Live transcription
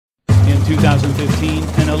2015,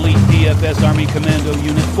 an elite DFS Army Commando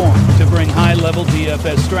unit formed to bring high-level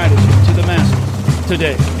DFS strategy to the masses.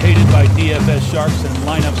 Today, hated by DFS sharks and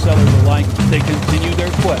lineup sellers alike, they continue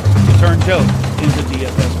their quest to turn Joe into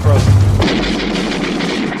DFS pros.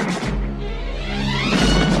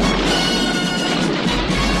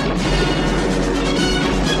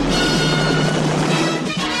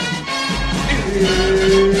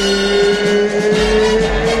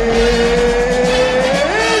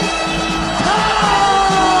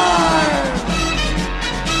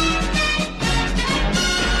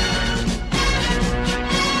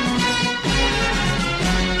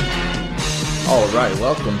 Alright,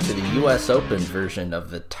 welcome to the US Open version of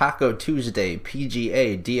the Taco Tuesday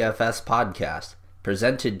PGA DFS podcast,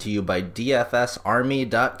 presented to you by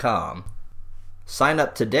DFSArmy.com. Sign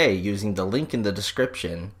up today using the link in the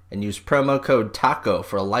description and use promo code TACO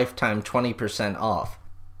for a lifetime 20% off.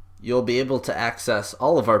 You'll be able to access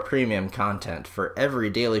all of our premium content for every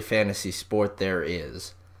daily fantasy sport there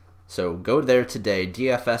is. So go there today,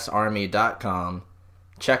 DFSArmy.com,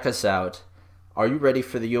 check us out. Are you ready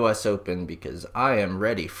for the US Open? Because I am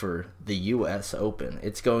ready for the US Open.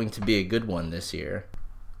 It's going to be a good one this year.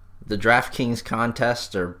 The DraftKings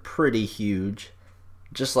contests are pretty huge.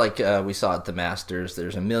 Just like we saw at the Masters,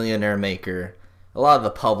 there's a millionaire maker. A lot of the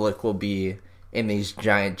public will be in these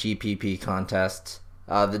giant GPP contests.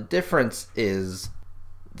 The difference is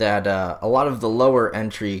that a lot of the lower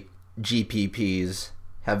entry GPPs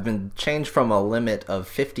have been changed from a limit of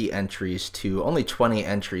 50 entries to only 20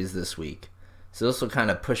 entries this week. So this will kind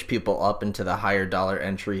of push people up into the higher dollar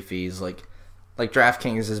entry fees like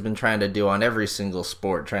DraftKings has been trying to do on every single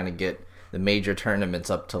sport, trying to get the major tournaments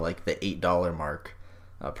up to like the $8 mark.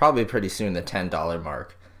 Probably pretty soon the $10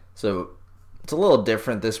 mark. So it's a little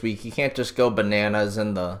different this week. You can't just go bananas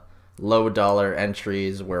in the low dollar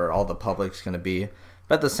entries where all the public's going to be.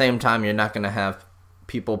 But at the same time, you're not going to have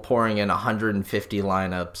people pouring in 150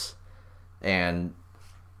 lineups and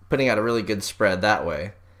putting out a really good spread that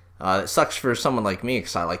way. It sucks for someone like me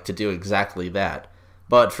because I like to do exactly that.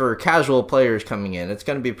 But for casual players coming in, it's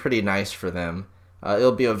going to be pretty nice for them.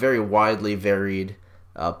 It'll be a very widely varied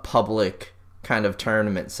public kind of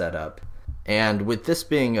tournament setup. And with this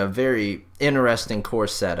being a very interesting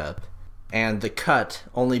course setup, and the cut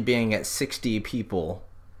only being at 60 people,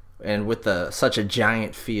 and with such a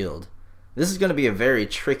giant field, this is going to be a very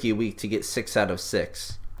tricky week to get 6 out of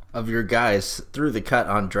 6 of your guys through the cut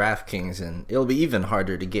on DraftKings, and it'll be even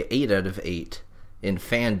harder to get 8 out of 8 in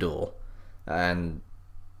FanDuel. And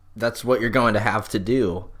that's what you're going to have to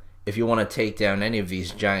do if you want to take down any of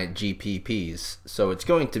these giant GPPs. So it's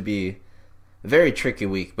going to be a very tricky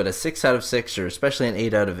week, but a 6 out of 6 or especially an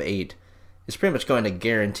 8 out of 8 is pretty much going to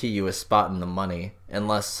guarantee you a spot in the money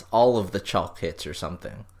unless all of the chalk hits or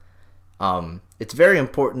something. It's very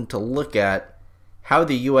important to look at how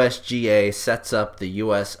the USGA sets up the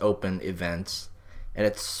US Open events, and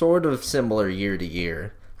it's sort of similar year to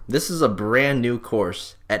year. This is a brand new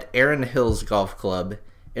course at Erin Hills Golf Club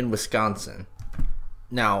in Wisconsin.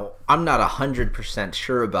 Now, I'm not 100%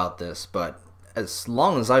 sure about this, but as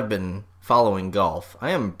long as I've been following golf,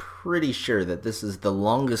 I am pretty sure that this is the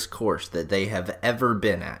longest course that they have ever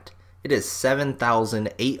been at. It is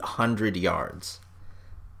 7,800 yards.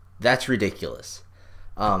 That's ridiculous.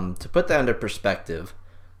 To put that into perspective,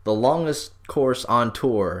 the longest course on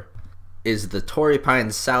tour is the Torrey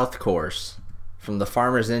Pines South course from the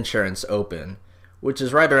Farmers Insurance Open, which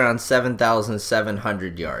is right around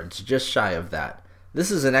 7,700 yards, just shy of that.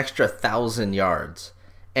 This is an extra 1,000 yards,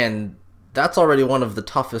 and that's already one of the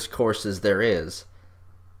toughest courses there is.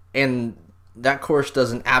 And that course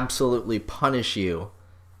doesn't absolutely punish you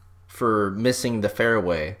for missing the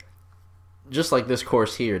fairway, just like this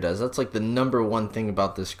course here does. That's like the number one thing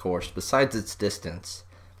about this course, besides its distance,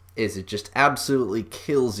 is it just absolutely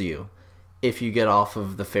kills you if you get off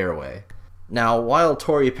of the fairway. Now, while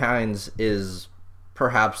Torrey Pines is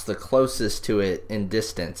perhaps the closest to it in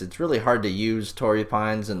distance, it's really hard to use Torrey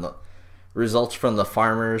Pines and the results from the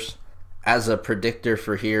Farmers as a predictor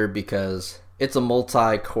for here because it's a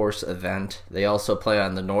multi-course event. They also play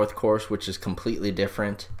on the North Course, which is completely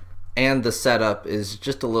different. And the setup is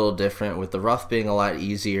just a little different, with the rough being a lot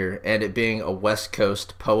easier and it being a West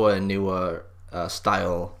Coast Poa Inua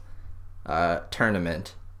style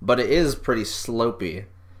tournament. But it is pretty slopey,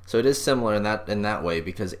 so it is similar in that way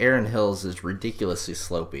because Erin Hills is ridiculously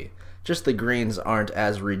slopey. Just the greens aren't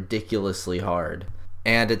as ridiculously hard,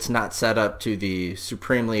 and it's not set up to the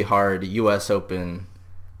supremely hard US Open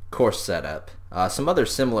course setup. Some other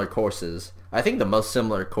similar courses, I think the most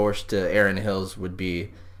similar course to Erin Hills would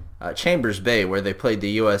be Chambers Bay, where they played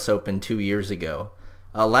the US Open 2 years ago.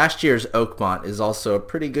 Last year's Oakmont is also a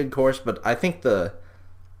pretty good course, but I think the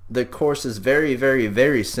course is very, very,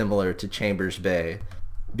 very similar to Chambers Bay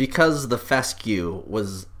because the fescue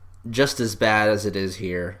was just as bad as it is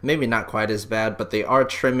here. Maybe not quite as bad, but they are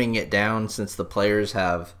trimming it down since the players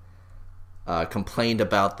have complained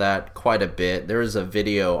about that quite a bit. There is a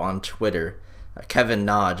video on Twitter. Kevin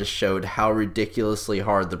Na just showed how ridiculously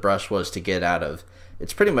hard the brush was to get out of.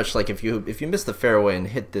 It's pretty much like if you miss the fairway and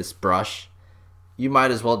hit this brush, you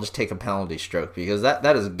might as well just take a penalty stroke because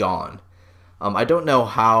that is gone. I don't know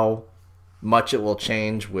how much it will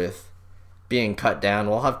change with being cut down.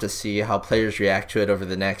 We'll have to see how players react to it over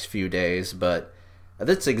the next few days, but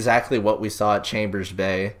that's exactly what we saw at Chambers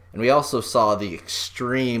Bay, and we also saw the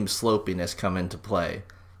extreme slopiness come into play.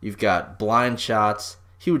 You've got blind shots,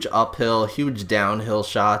 huge uphill, huge downhill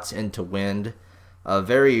shots into wind, a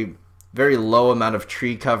very, very low amount of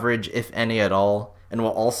tree coverage, if any at all, and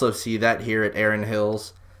we'll also see that here at Erin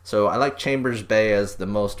Hills. So I like Chambers Bay as the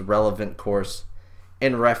most relevant course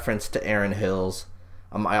in reference to Erin Hills.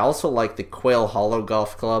 I also like the Quail Hollow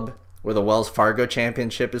Golf Club, where the Wells Fargo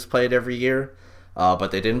Championship is played every year, but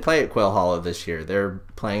they didn't play at Quail Hollow this year. They're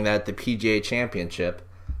playing that at the PGA Championship,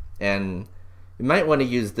 and you might want to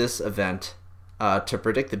use this event to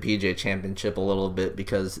predict the PGA Championship a little bit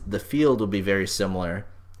because the field will be very similar,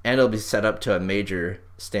 and it'll be set up to a major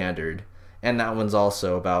standard, and that one's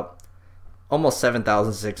also about almost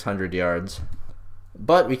 7,600 yards.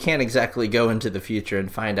 But we can't exactly go into the future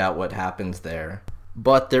and find out what happens there.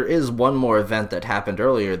 But there is one more event that happened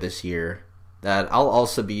earlier this year that I'll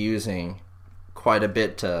also be using quite a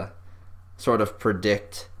bit to sort of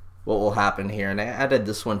predict what will happen here. And I added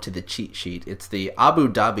this one to the cheat sheet. It's the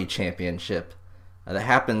Abu Dhabi Championship that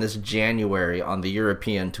happened this January on the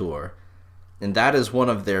European Tour. And that is one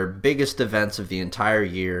of their biggest events of the entire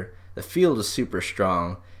year. The field is super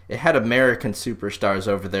strong. It had American superstars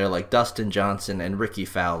over there like Dustin Johnson and Ricky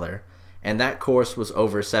Fowler. And that course was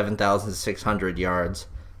over 7,600 yards.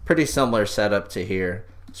 Pretty similar setup to here.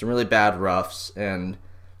 Some really bad roughs, and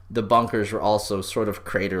the bunkers were also sort of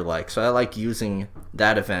crater-like. So I like using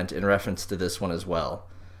that event in reference to this one as well.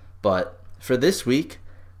 But for this week,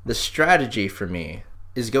 the strategy for me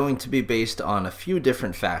is going to be based on a few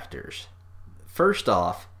different factors. First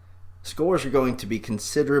off, scores are going to be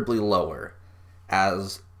considerably lower,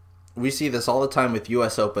 as we see this all the time with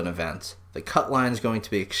US Open events. The cut line is going to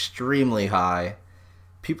be extremely high.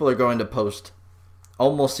 People are going to post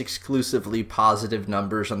almost exclusively positive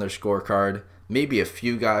numbers on their scorecard. Maybe a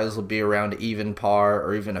few guys will be around even par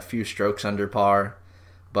or even a few strokes under par.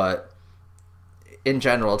 But in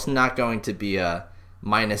general, it's not going to be a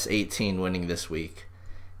minus 18 winning this week.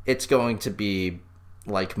 It's going to be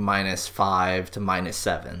like minus 5 to minus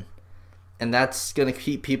 7. And that's going to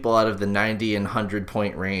keep people out of the 90 and 100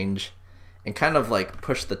 point range and kind of like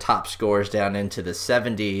push the top scores down into the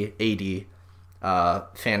 70, 80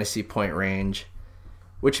 fantasy point range,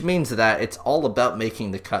 which means that it's all about making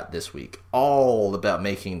the cut this week. All about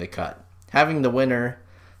making the cut. Having the winner,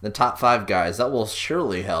 the top 5 guys, that will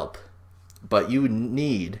surely help. But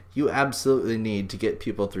you absolutely need to get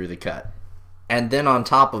people through the cut. And then on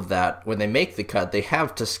top of that, when they make the cut, they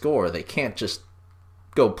have to score. They can't just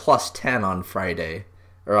go plus 10 on Friday,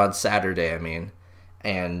 or on Saturday, I mean,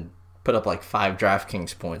 and put up like 5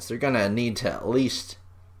 DraftKings points. They're going to need to at least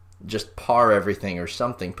just par everything or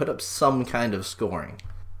something, put up some kind of scoring.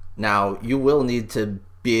 Now, you will need to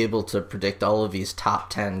be able to predict all of these top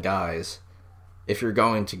 10 guys if you're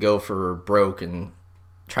going to go for broke and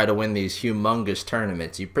try to win these humongous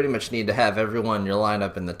tournaments. You pretty much need to have everyone in your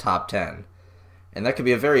lineup in the top 10. And that could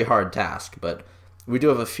be a very hard task, but we do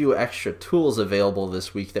have a few extra tools available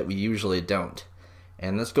this week that we usually don't.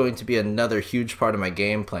 And that's going to be another huge part of my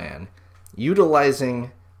game plan.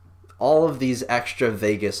 Utilizing all of these extra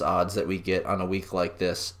Vegas odds that we get on a week like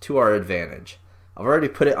this to our advantage. I've already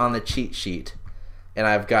put it on the cheat sheet, and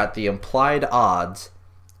I've got the implied odds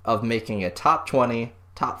of making a top 20,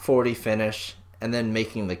 top 40 finish, and then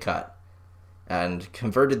making the cut. And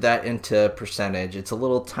converted that into percentage. It's a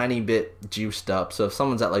little tiny bit juiced up, so if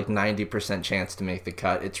someone's at like 90% chance to make the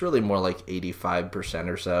cut, it's really more like 85%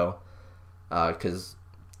 or so. Because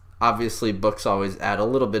obviously books always add a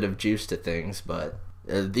little bit of juice to things, but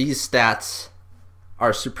these stats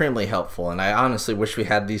are supremely helpful, and I honestly wish we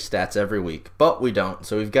had these stats every week, but we don't,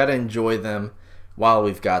 so we've got to enjoy them while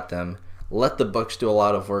we've got them. Let the books do a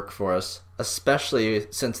lot of work for us, especially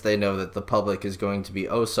since they know that the public is going to be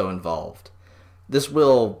oh so involved. This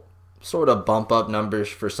will sort of bump up numbers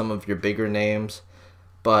for some of your bigger names,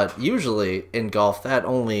 but usually in golf that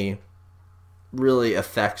only really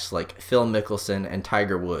affects like Phil Mickelson and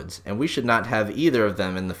Tiger Woods, and we should not have either of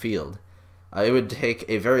them in the field. It would take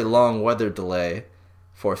a very long weather delay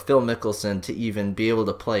for Phil Mickelson to even be able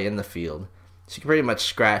to play in the field. So you can pretty much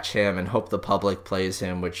scratch him and hope the public plays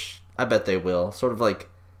him, which I bet they will. Sort of like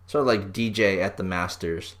DJ at the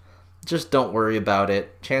Masters. Just don't worry about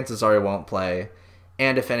it. Chances are he won't play.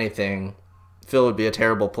 And if anything, Phil would be a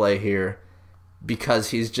terrible play here because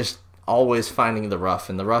he's just always finding the rough,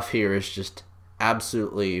 and the rough here is just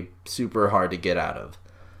absolutely super hard to get out of.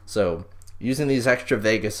 So using these extra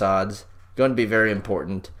Vegas odds going to be very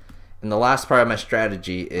important. And the last part of my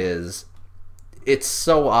strategy is it's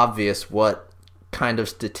so obvious what kind of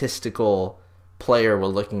statistical player we're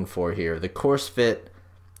looking for here. The course fit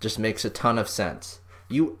just makes a ton of sense.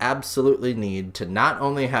 You absolutely need to not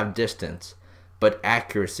only have distance but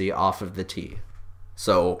accuracy off of the tee.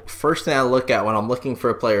 So first thing I look at when I'm looking for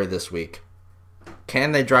a player this week,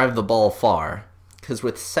 can they drive the ball far? Because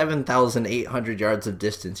with 7,800 yards of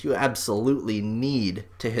distance, you absolutely need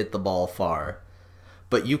to hit the ball far.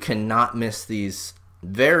 But you cannot miss these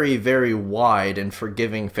very, very wide and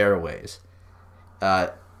forgiving fairways. I'm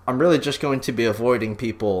really just going to be avoiding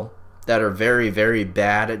people that are very, very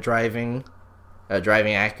bad at driving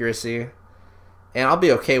accuracy. And I'll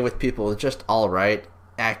be okay with people with just alright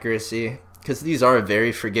accuracy, because these are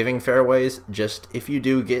very forgiving fairways. Just if you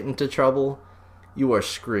do get into trouble, you are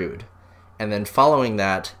screwed. And then following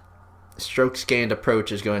that, strokes gained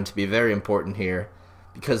approach is going to be very important here,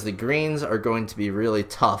 because the greens are going to be really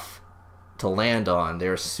tough to land on.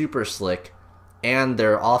 They're super slick, and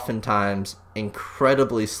they're oftentimes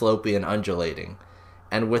incredibly slopey and undulating.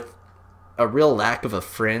 And with a real lack of a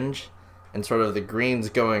fringe and sort of the greens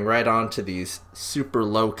going right onto these super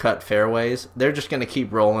low cut fairways, they're just going to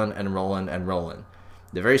keep rolling and rolling and rolling.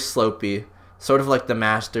 They're very slopey, sort of like the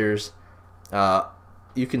Masters.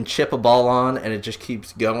 You can chip a ball on and it just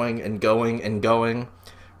keeps going and going and going.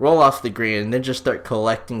 Roll off the green and then just start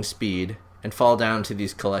collecting speed and fall down to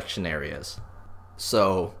these collection areas.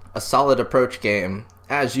 So a solid approach game,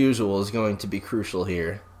 as usual, is going to be crucial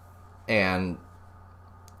here. And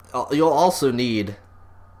you'll also need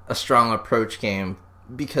a strong approach game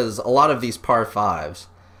because a lot of these par 5s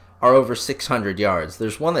are over 600 yards.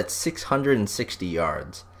 There's one that's 660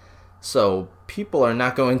 yards. So people are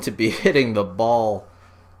not going to be hitting the ball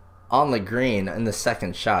on the green in the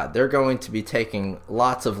second shot. They're going to be taking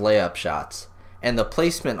lots of layup shots, and the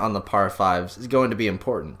placement on the par 5s is going to be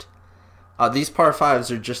important. These par 5s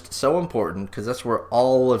are just so important because that's where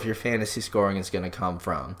all of your fantasy scoring is going to come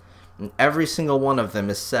from. And every single one of them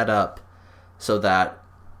is set up so that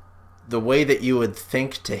the way that you would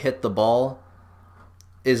think to hit the ball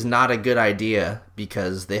is not a good idea,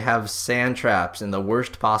 because they have sand traps in the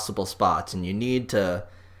worst possible spots, and you need to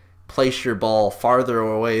place your ball farther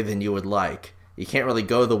away than you would like. You can't really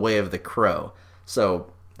go the way of the crow.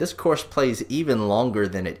 So this course plays even longer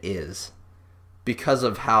than it is because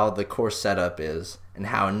of how the course setup is and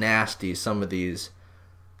how nasty some of these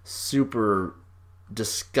super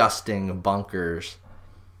disgusting bunkers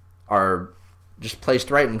are, just placed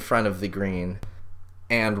right in front of the green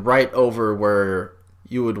and right over where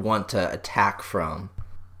you would want to attack from.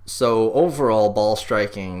 So overall ball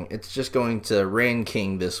striking, it's just going to reign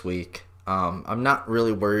king this week. I'm not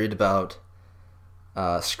really worried about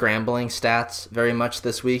scrambling stats very much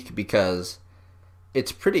this week because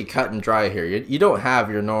it's pretty cut and dry here. You don't have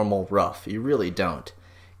your normal rough. You really don't.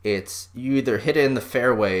 It's you either hit it in the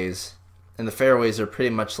fairways, and the fairways are pretty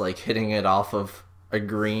much like hitting it off of a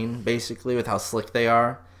green, basically, with how slick they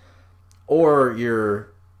are, or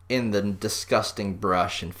you're in the disgusting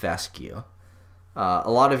brush and fescue.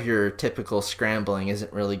 A lot of your typical scrambling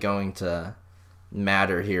isn't really going to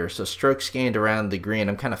matter here. So strokes gained around the green,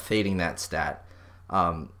 I'm kind of fading that stat.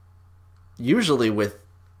 Usually with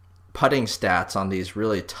putting stats on these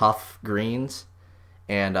really tough greens,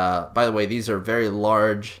 and by the way, these are very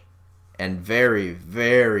large and very,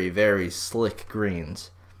 very, very slick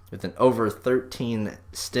greens with an over 13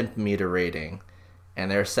 stimp meter rating,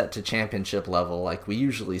 and they're set to championship level like we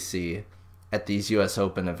usually see at these US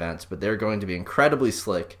Open events, but they're going to be incredibly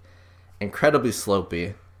slick, incredibly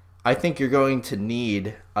slopey. I think you're going to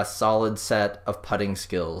need a solid set of putting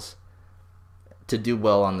skills to do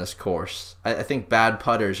well on this course. I think bad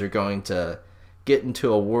putters are going to get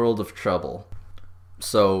into a world of trouble.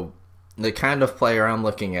 So the kind of player I'm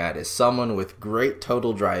looking at is someone with great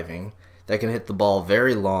total driving that can hit the ball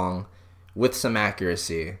very long with some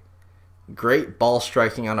accuracy, great ball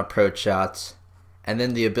striking on approach shots, and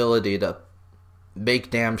then the ability to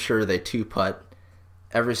make damn sure they two-putt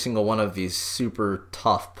every single one of these super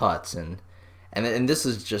tough putts. And this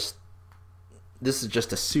is just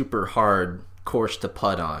a super hard course to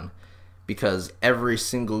putt on because every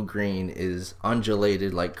single green is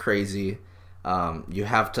undulated like crazy. You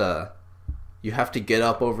have to get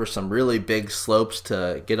up over some really big slopes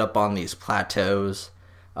to get up on these plateaus.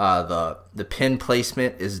 The pin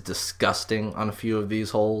placement is disgusting on a few of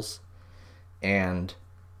these holes, and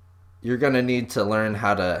you're gonna need to learn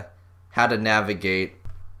how to navigate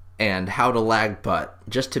and how to lag putt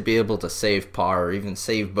just to be able to save par or even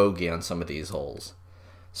save bogey on some of these holes.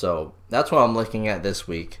 So that's what I'm looking at this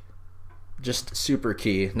week. Just super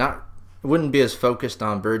key. Wouldn't be as focused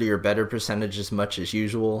on birdie or better percentage as much as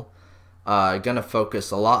usual. Gonna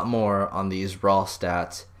focus a lot more on these raw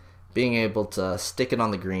stats, being able to stick it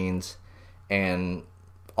on the greens and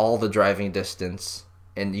all the driving distance,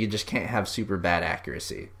 and you just can't have super bad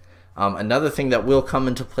accuracy. Another thing that will come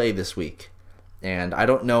into play this week, and I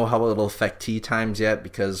don't know how it'll affect tee times yet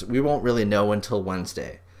because we won't really know until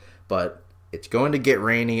Wednesday, but it's going to get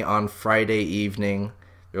rainy on Friday evening.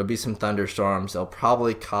 There will be some thunderstorms. They'll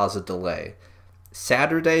probably cause a delay.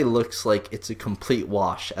 Saturday looks like it's a complete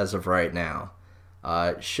wash as of right now.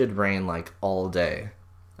 It should rain like all day.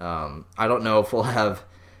 I don't know if we'll have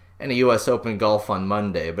any U.S. Open golf on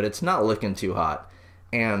Monday, but it's not looking too hot.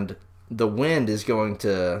 And the wind is going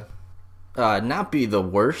to not be the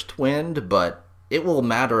worst wind, but it will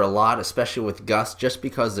matter a lot, especially with gusts, just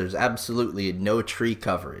because there's absolutely no tree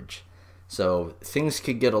coverage. So things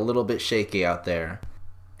could get a little bit shaky out there.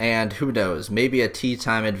 And who knows, maybe a tee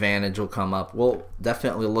time advantage will come up. We'll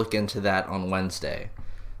definitely look into that on Wednesday.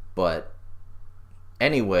 But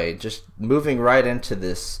anyway, just moving right into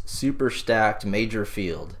this super stacked major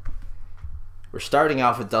field. We're starting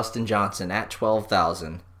off with Dustin Johnson at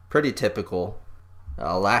 12,000. Pretty typical.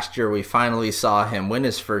 Last year we finally saw him win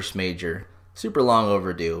his first major. Super long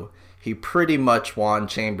overdue. He pretty much won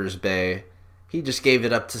Chambers Bay. He just gave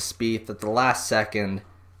it up to Spieth at the last second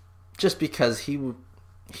just because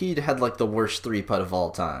he had like the worst 3-putt of all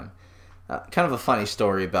time. Kind of a funny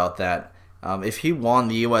story about that. If he won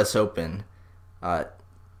the U.S. Open,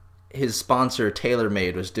 his sponsor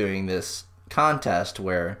TaylorMade was doing this contest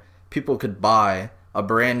where people could buy a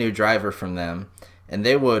brand new driver from them and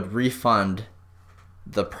they would refund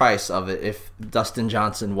the price of it if Dustin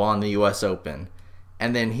Johnson won the U.S. Open.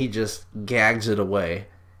 And then he just gags it away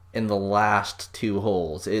in the last 2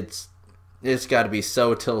 holes. It's got to be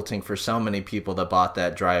so tilting for so many people that bought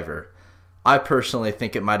that driver. I personally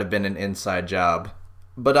think it might have been an inside job,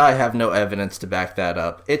 but I have no evidence to back that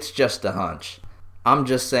up. It's just a hunch. I'm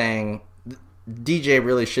just saying DJ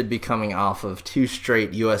really should be coming off of 2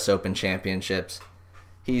 straight U.S. Open championships.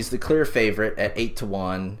 He's the clear favorite at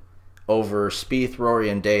 8-1 over Spieth, Rory,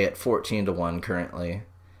 and Day at 14-1 currently.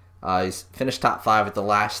 He's finished top 5 at the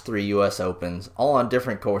last 3 U.S. Opens, all on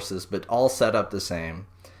different courses, but all set up the same.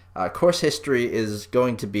 Course history is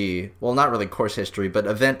going to be, well, not really course history, but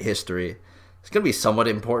event history. It's going to be somewhat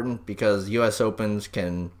important because U.S. Opens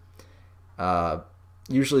can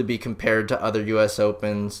usually be compared to other U.S.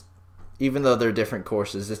 Opens. Even though they're different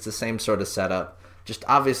courses, it's the same sort of setup. Just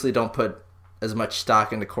obviously don't put as much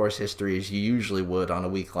stock into course history as you usually would on a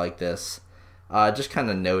week like this. Just kind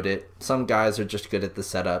of note it. Some guys are just good at the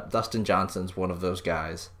setup. Dustin Johnson's one of those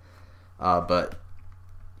guys. But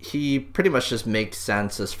he pretty much just makes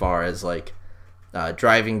sense as far as like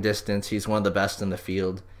driving distance. He's one of the best in the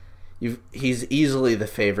field. He's easily the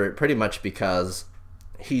favorite pretty much because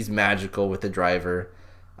he's magical with the driver.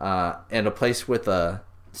 And a place with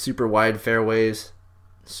super wide fairways,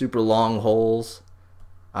 super long holes.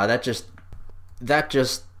 That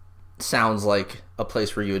just sounds like a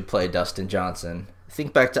place where you would play Dustin Johnson.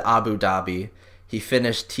 Think back to Abu Dhabi. He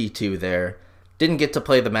finished T2 there. Didn't get to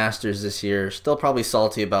play the Masters this year. Still probably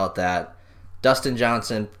salty about that. Dustin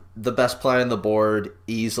Johnson, the best player on the board,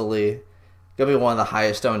 easily. Gonna be one of the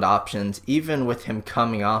highest owned options, even with him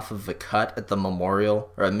coming off of a cut at the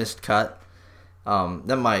Memorial, or a missed cut.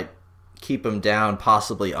 That might keep him down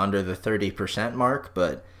possibly under the 30% mark,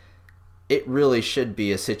 but it really should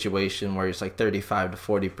be a situation where he's like 35 to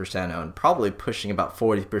 40% owned, probably pushing about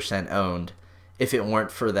 40% owned if it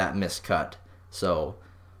weren't for that missed cut. So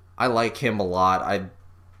I like him a lot. I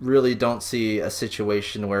really don't see a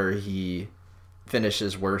situation where he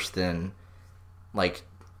finishes worse than like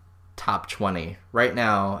top 20. Right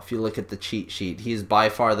now, if you look at the cheat sheet, he's by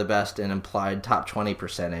far the best in implied top 20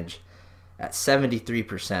 percentage at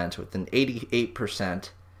 73% with an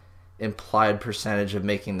 88% implied percentage of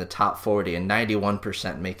making the top 40 and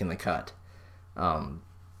 91% making the cut.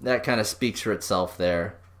 That kind of speaks for itself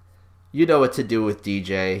there. You know what to do with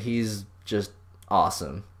DJ. He's just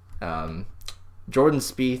awesome. Jordan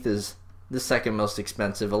Spieth is the second most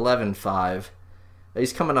expensive, 11.5.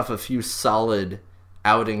 He's coming off a few solid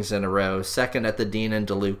outings in a row. Second at the Dean and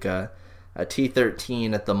DeLuca, a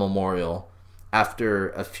T13 at the Memorial. after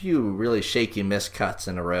a few really shaky missed cuts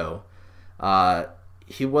in a row.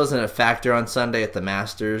 He wasn't a factor on Sunday at the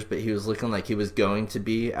Masters, but he was looking like he was going to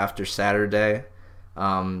be after Saturday.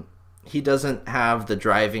 He doesn't have the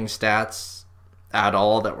driving stats at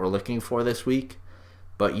all that we're looking for this week,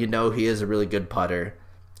 but you know he is a really good putter.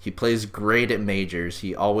 He plays great at majors.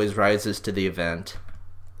 He always rises to the event.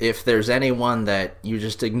 If there's anyone that you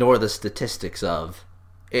just ignore the statistics of,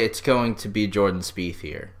 it's going to be Jordan Spieth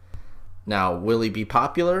here. Now, will he be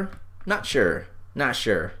popular? Not sure.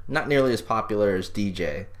 Not nearly as popular as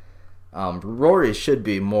DJ. Rory should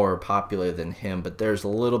be more popular than him, but there's a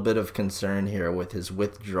little bit of concern here with his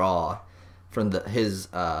withdrawal from his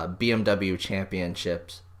BMW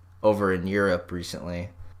championships over in Europe recently.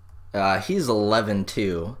 He's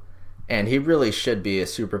 11-2, and he really should be a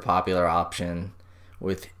super popular option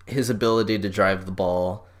with his ability to drive the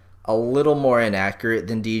ball. A little more inaccurate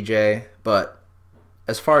than DJ, but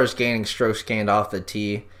as far as gaining strokes gained off the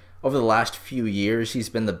tee, over the last few years, he's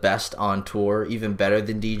been the best on tour, even better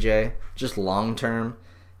than DJ, just long term.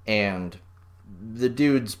 And the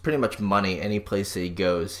dude's pretty much money any place that he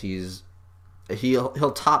goes.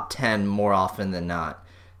 He'll top 10 more often than not.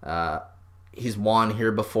 He's won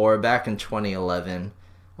here before, back in 2011.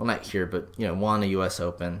 Well, not here, but won a U.S.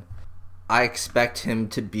 Open. I expect him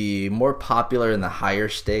to be more popular in the higher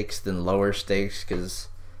stakes than lower stakes because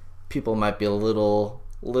people might be a little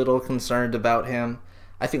concerned about him.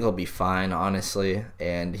 I think he'll be fine, honestly,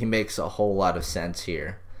 and he makes a whole lot of sense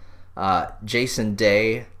here. Jason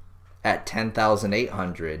Day at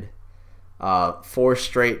 10,800. 4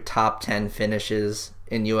 straight top 10 finishes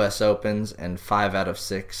in U.S. Opens and 5 out of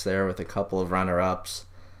 6 there with a couple of runner-ups.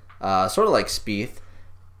 Sort of like Spieth.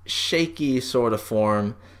 Shaky sort of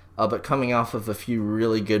form, but coming off of a few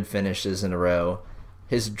really good finishes in a row.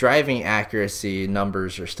 His driving accuracy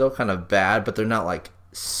numbers are still kind of bad, but they're not like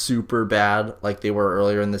super bad like they were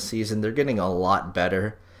earlier in the season. They're getting a lot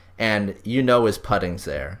better, and his putting's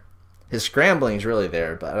there. His scrambling's really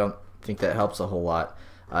there, but I don't think that helps a whole lot.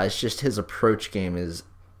 It's just his approach game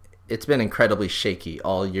it's been incredibly shaky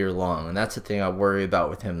all year long, and that's the thing I worry about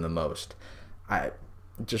with him the most. I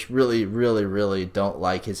just really, really, really don't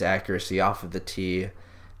like his accuracy off of the tee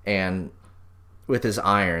and with his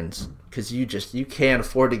irons, because you can't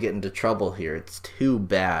afford to get into trouble here. It's too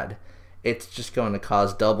bad. It's just going to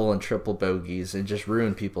cause double and triple bogeys and just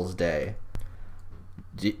ruin people's day.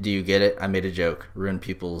 Do you get it? I made a joke. Ruin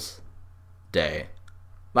people's day.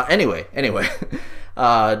 But anyway,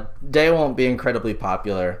 Day won't be incredibly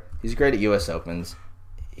popular. He's great at U.S. Opens.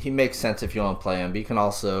 He makes sense if you want to play him, but you can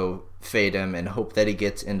also fade him and hope that he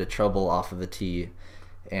gets into trouble off of the tee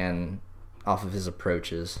and off of his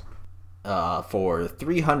approaches. For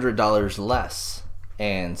 $300 less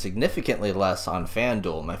and significantly less on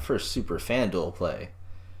FanDuel, my first super FanDuel play,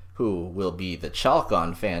 who will be the chalk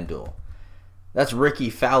on FanDuel. That's Ricky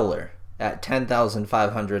Fowler at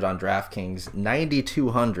 10,500 on DraftKings,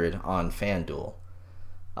 9,200 on FanDuel.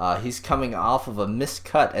 He's coming off of a missed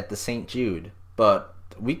cut at the St. Jude, but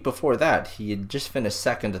the week before that, he had just finished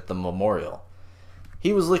second at the Memorial.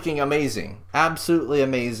 He was looking amazing, absolutely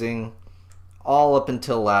amazing, all up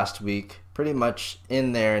until last week. Pretty much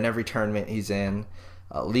in there in every tournament he's in,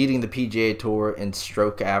 leading the PGA Tour in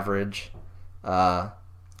stroke average. I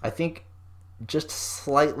think just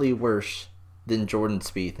slightly worse than Jordan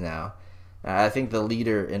Spieth now. I think the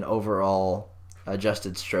leader in overall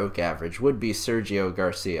adjusted stroke average would be Sergio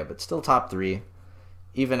Garcia, but still top 3.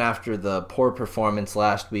 Even after the poor performance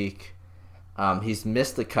last week, he's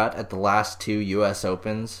missed the cut at the last 2 U.S.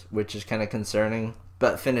 Opens, which is kind of concerning,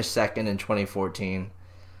 but finished second in 2014.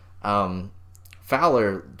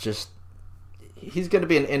 Fowler, he's going to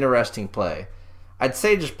be an interesting play. I'd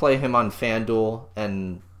say just play him on FanDuel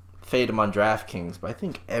and fade him on DraftKings, but I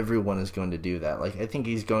think everyone is going to do that. I think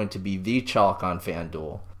he's going to be the chalk on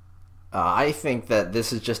FanDuel. I think that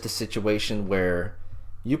this is just a situation where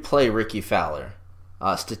you play Ricky Fowler.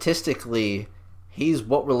 Statistically, he's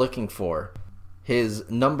what we're looking for. His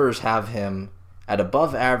numbers have him at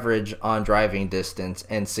above average on driving distance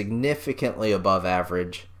and significantly above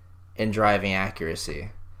average in driving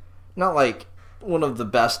accuracy. Not like one of the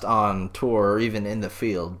best on tour or even in the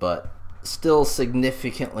field, but still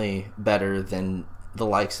significantly better than the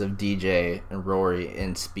likes of DJ and Rory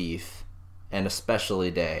and Spieth, and especially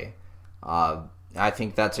Day. I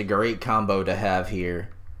think that's a great combo to have here,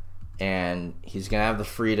 and he's going to have the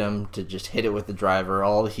freedom to just hit it with the driver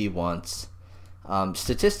all he wants.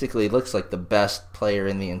 Statistically, looks like the best player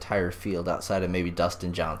in the entire field outside of maybe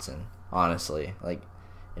Dustin Johnson, honestly.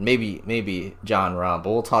 And maybe John Rahm,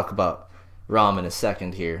 but we'll talk about Rahm in a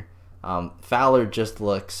second here. Fowler just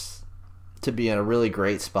looks to be in a really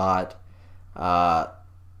great spot.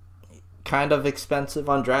 Kind of expensive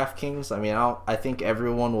on DraftKings. I mean, I think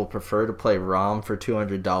everyone will prefer to play Rahm for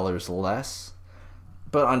 $200 less.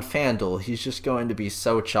 But on FanDuel, he's just going to be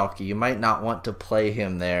so chalky. You might not want to play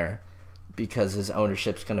him there because his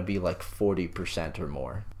ownership's going to be like 40% or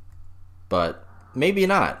more. But maybe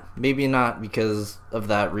not. Maybe not because of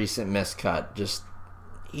that recent miscut.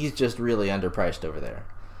 He's just really underpriced over there.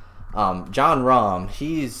 Jon Rahm,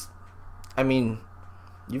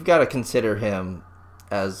 you've got to consider him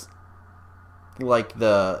as like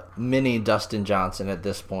the mini Dustin Johnson at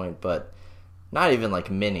this point, but not even like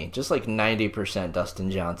mini, just like 90% Dustin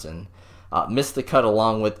Johnson. Missed the cut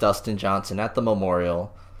along with Dustin Johnson at the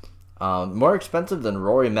Memorial. More expensive than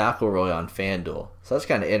Rory McIlroy on FanDuel, so that's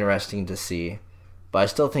kind of interesting to see. But I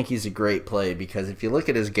still think he's a great play because if you look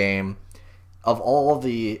at his game, of all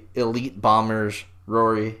the elite bombers,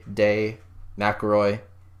 Rory, Day, McIlroy,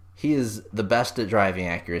 he is the best at driving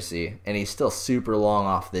accuracy, and he's still super long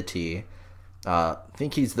off the tee. I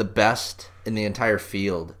think he's the best in the entire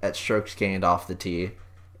field at strokes gained off the tee,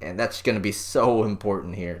 and that's going to be so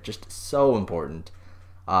important here, just so important.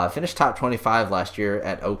 Finished top 25 last year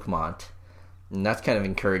at Oakmont, and that's kind of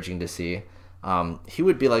encouraging to see. He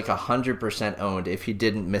would be like 100% owned if he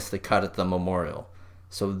didn't miss the cut at the Memorial.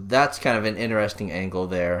 So that's kind of an interesting angle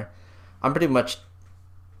there. I'm pretty much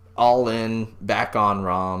all in, back on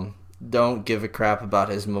Rahm. Don't give a crap about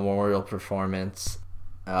his Memorial performance.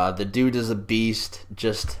 The dude is a beast.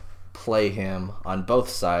 Just play him on both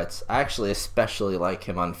sides. I actually especially like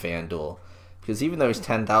him on FanDuel because even though he's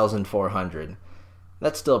 $10,400,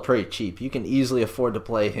 that's still pretty cheap. You can easily afford to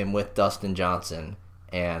play him with Dustin Johnson,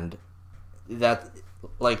 and that,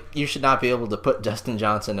 like, you should not be able to put Dustin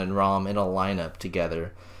Johnson and Rahm in a lineup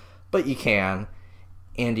together, but you can,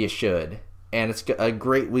 and you should. And it's a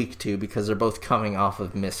great week too because they're both coming off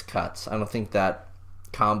of missed cuts. I don't think that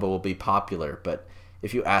combo will be popular, but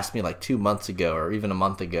if you asked me like 2 months ago or even a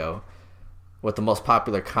month ago what the most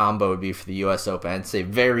popular combo would be for the US Open, I'd say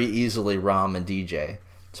very easily Rahm and DJ.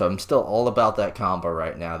 So I'm still all about that combo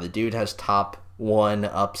right now. The dude has top 1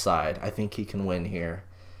 upside. I think he can win here.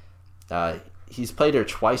 He's played her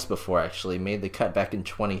twice before, actually. Made the cut back in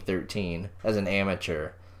 2013 as an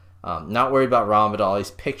amateur. Not worried about Rahm at all.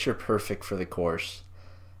 He's picture perfect for the course.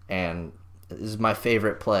 And this is my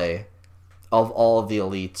favorite play of all of the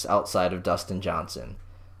elites outside of Dustin Johnson.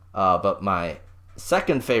 But my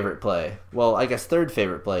second favorite play, well, I guess third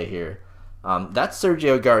favorite play here, that's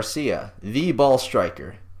Sergio Garcia, the ball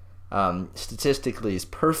striker. Statistically, he's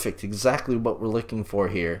perfect, exactly what we're looking for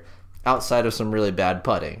here, outside of some really bad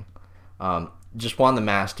putting. Just won the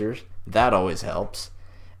Masters, that always helps.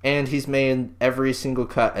 And he's made every single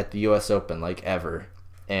cut at the US Open, like ever.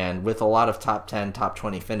 And with a lot of top 10, top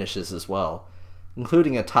 20 finishes as well,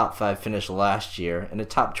 including a top 5 finish last year and a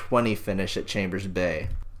top 20 finish at Chambers Bay.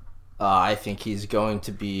 I think he's going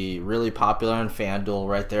to be really popular on FanDuel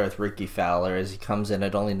right there with Ricky Fowler as he comes in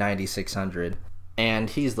at only $9,600. And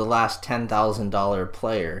he's the last $10,000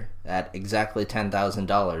 player at exactly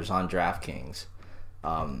 $10,000 on DraftKings.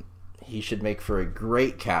 He should make for a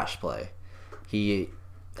great cash play. He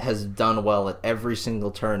has done well at every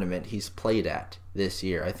single tournament he's played at this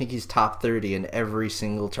year. I think he's top 30 in every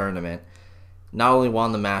single tournament. Not only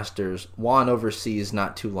won the Masters, won overseas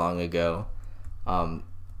not too long ago.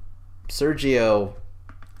 Sergio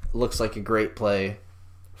looks like a great play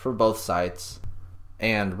for both sites.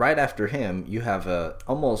 And right after him, you have a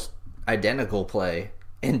almost identical play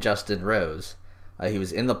in Justin Rose. He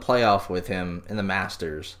was in the playoff with him in the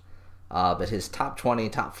Masters. But his top 20,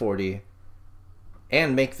 top 40,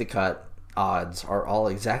 and make the cut odds are all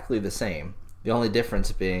exactly the same. The only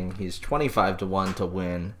difference being he's 25-1 to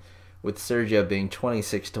win, with Sergio being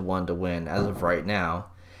 26-1 to win as of right now.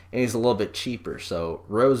 And he's a little bit cheaper, so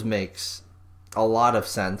Rose makes a lot of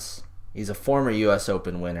sense. He's a former US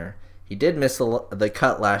Open winner. He did miss the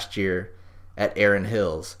cut last year at Erin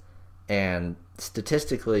Hills, and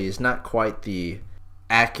statistically he's not quite the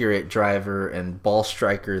accurate driver and ball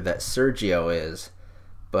striker that Sergio is,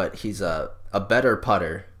 but he's a better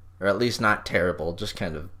putter, or at least not terrible, just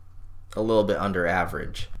kind of a little bit under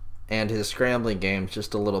average. And his scrambling game's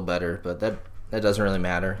just a little better, but that doesn't really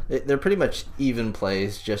matter. They're pretty much even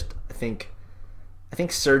plays. Just I think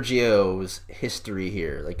Sergio's history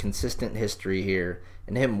here, like consistent history here,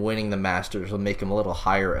 and him winning the Masters will make him a little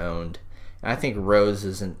higher owned. And I think Rose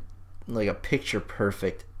isn't like a picture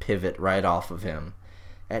perfect pivot right off of him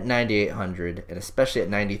at 9,800, and especially at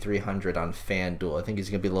 9,300 on FanDuel. I think he's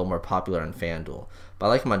going to be a little more popular on FanDuel, but I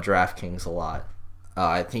like him on DraftKings a lot.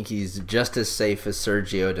 I think he's just as safe as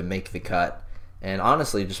Sergio to make the cut, and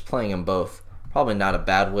honestly, just playing them both, probably not a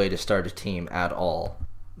bad way to start a team at all.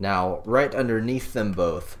 Now, right underneath them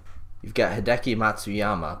both, you've got Hideki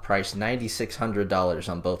Matsuyama, priced $9,600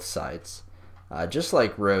 on both sides. Just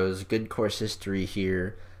like Rose, good course history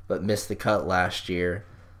here, but missed the cut last year.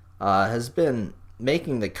 Has been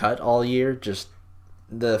making the cut all year, just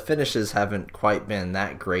the finishes haven't quite been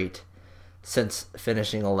that great since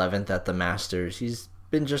finishing 11th at the Masters. He's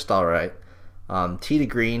been just alright. Tee to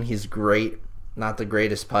green, he's great, not the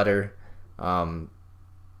greatest putter.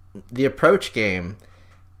 The approach game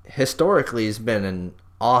historically has been an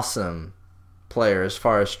awesome player as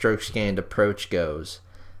far as strokes gained approach goes.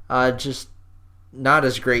 Just not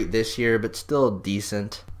as great this year, but still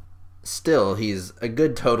decent. Still, he's a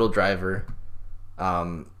good total driver.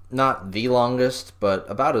 Not the longest, but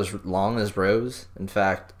about as long as Rose. In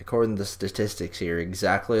fact, according to the statistics here,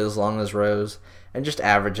 exactly as long as Rose, and just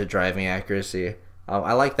average at driving accuracy.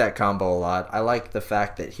 I like that combo a lot. I like the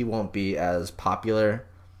fact that he won't be as popular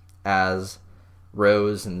as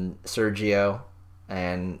Rose and Sergio,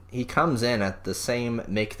 and he comes in at the same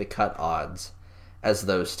make the cut odds as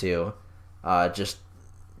those two. Just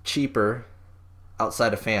cheaper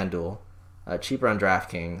outside of FanDuel, cheaper on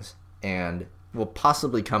DraftKings, and will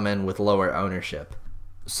possibly come in with lower ownership.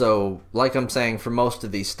 So, like I'm saying, for most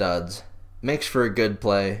of these studs, makes for a good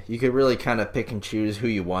play. You could really kind of pick and choose who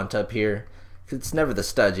you want up here. It's never the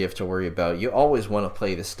studs you have to worry about. You always want to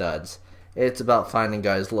play the studs. It's about finding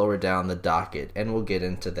guys lower down the docket, and we'll get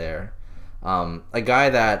into there. A guy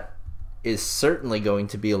that is certainly going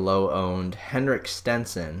to be low-owned, Henrik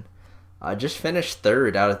Stenson, just finished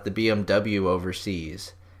third out at the BMW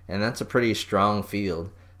overseas, and that's a pretty strong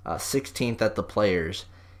field. 16th at the Players,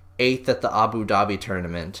 8th at the Abu Dhabi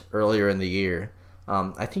tournament earlier in the year.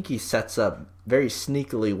 I think he sets up very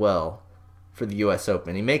sneakily well for the U.S.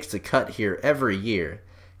 Open. He makes the cut here every year,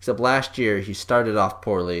 except last year he started off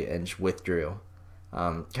poorly and just withdrew.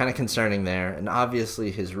 Kind of concerning there, and obviously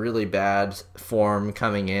his really bad form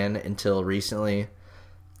coming in until recently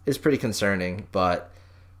is pretty concerning, but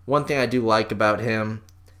one thing I do like about him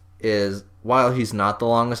is, while he's not the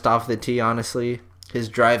longest off the tee, honestly, his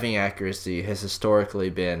driving accuracy has historically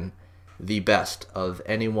been the best of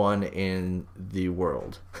anyone in the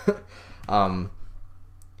world.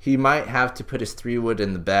 He might have to put his 3-wood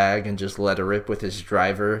in the bag and just let it rip with his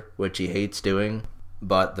driver, which he hates doing,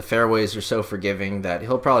 but the fairways are so forgiving that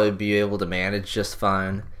he'll probably be able to manage just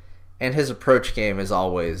fine, and his approach game is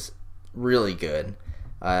always really good.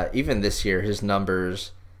 Even this year, his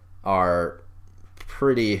numbers are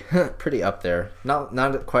pretty up there.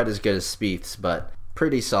 Not quite as good as Spieth's, but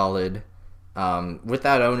pretty solid. With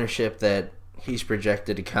that ownership that he's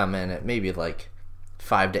projected to come in at maybe like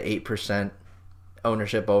 5 to 8%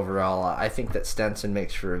 ownership overall, I think that Stenson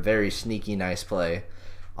makes for a very sneaky nice play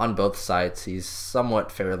on both sides. He's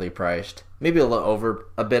somewhat fairly priced, maybe a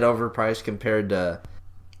bit overpriced compared to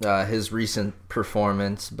his recent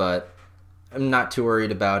performance, but I'm not too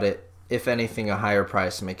worried about it. If anything, a higher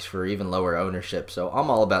price makes for even lower ownership, so I'm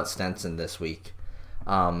all about Stenson this week.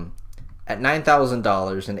 At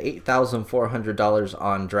 $9,000 and $8,400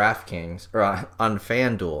 on DraftKings, or on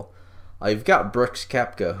FanDuel, you've got Brooks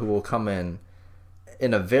Koepka, who will come in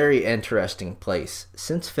a very interesting place.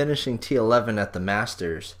 Since finishing T11 at the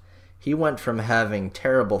Masters, he went from having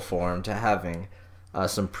terrible form to having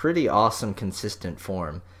some pretty awesome consistent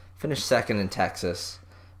form. Finished second in Texas,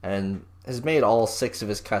 and has made all 6 of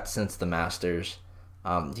his cuts since the Masters.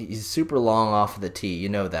 He's super long off of the tee, you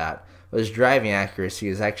know that. But his driving accuracy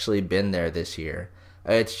has actually been there this year.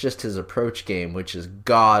 It's just his approach game, which is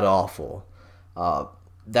god-awful.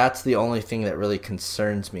 That's the only thing that really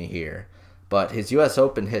concerns me here. But his U.S.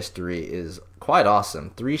 Open history is quite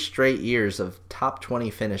awesome. 3 straight years of top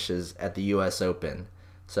 20 finishes at the U.S. Open.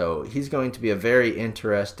 So he's going to be a very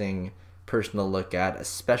interesting person to look at,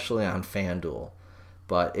 especially on FanDuel.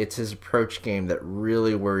 But it's his approach game that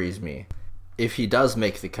really worries me. If he does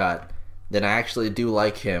make the cut, then I actually do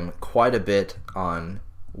like him quite a bit on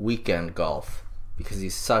weekend golf, because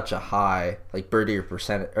he's such a high, like, birdie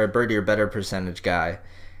or better percentage guy.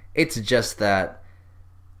 It's just that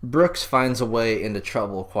Brooks finds a way into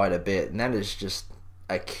trouble quite a bit, and that is just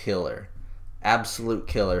a killer, absolute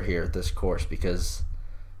killer here at this course, because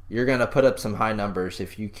you're gonna put up some high numbers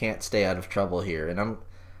if you can't stay out of trouble here, and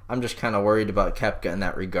I'm just kind of worried about Koepka in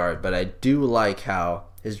that regard. But I do like how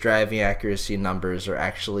his driving accuracy numbers are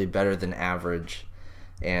actually better than average,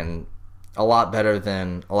 and a lot better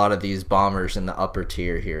than a lot of these bombers in the upper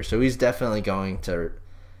tier here. So he's definitely going to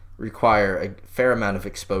require a fair amount of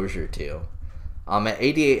exposure to. At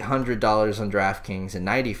 $8,800 on DraftKings and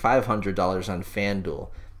 $9,500 on FanDuel,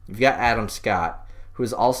 you've got Adam Scott, who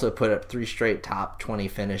has also put up 3 straight top 20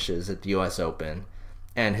 finishes at the U.S. Open,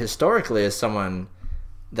 and historically is someone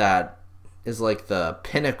that is like the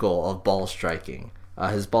pinnacle of ball striking.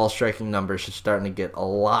 His ball striking numbers are starting to get a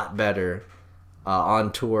lot better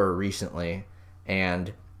on tour recently.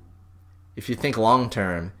 And if you think long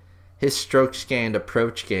term, his strokes gained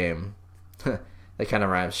approach game, that kind of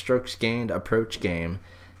rhymes, strokes gained approach game,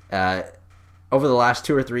 over the last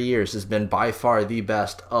 2 or 3 years has been by far the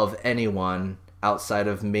best of anyone outside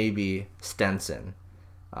of maybe Stenson.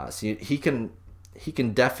 So he can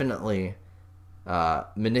definitely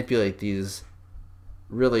manipulate these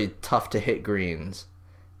really tough to hit greens,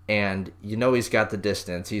 and he's got the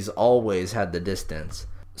distance. He's always had the distance.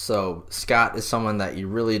 So Scott is someone that you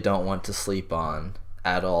really don't want to sleep on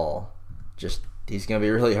at all. He's going to be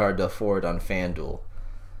really hard to afford on FanDuel.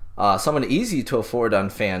 Someone easy to afford on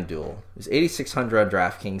FanDuel is $8,600 on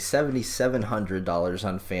DraftKings, $7,700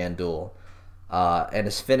 on FanDuel, and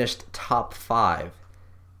has finished top 5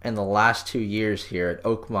 in the last 2 years here at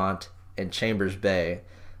Oakmont and Chambers Bay,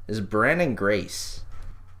 is Brandon Grace.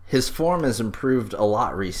 His form has improved a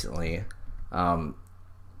lot recently.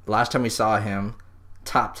 Last time we saw him,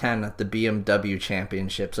 top 10 at the BMW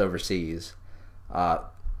Championships overseas.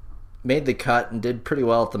 Made the cut and did pretty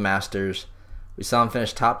well at the Masters. We saw him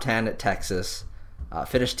finish top 10 at Texas.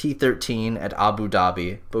 Finished T13 at Abu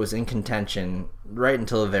Dhabi, but was in contention right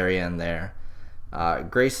until the very end there.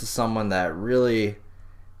 Grace is someone that really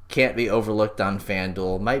can't be overlooked on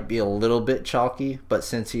FanDuel. Might be a little bit chalky, but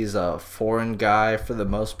since he's a foreign guy for the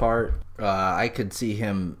most part, I could see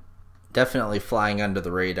him definitely flying under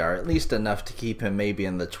the radar, at least enough to keep him maybe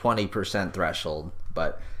in the 20% threshold.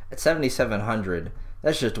 But at 7,700,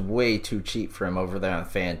 that's just way too cheap for him over there on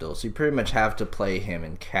FanDuel. So you pretty much have to play him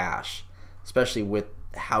in cash, especially with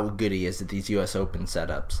how good he is at these US Open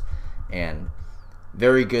setups. And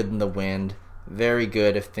very good in the wind, very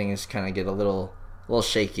good if things kind of get a little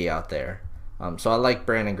shaky out there. So I like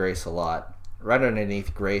Brandon Grace a lot. Right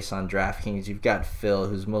underneath Grace on DraftKings, you've got Phil,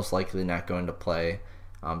 who's most likely not going to play.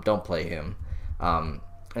 Don't play him. And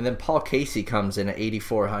then Paul Casey comes in at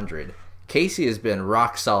 8,400. Casey has been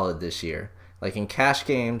rock solid this year. Like in cash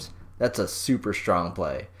games, that's a super strong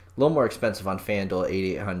play. A little more expensive on FanDuel at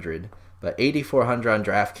 8,800, but 8,400 on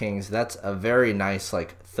DraftKings, that's a very nice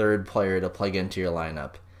third player to plug into your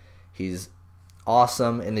lineup. He's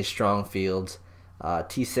awesome in these strong fields.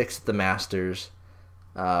 T6 at the Masters.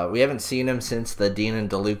 We haven't seen him since the Dean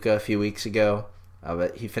and DeLuca a few weeks ago,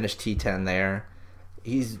 but he finished T10 there.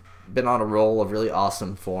 He's been on a roll of really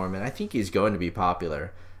awesome form, and I think he's going to be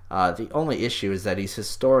popular. The only issue is that he's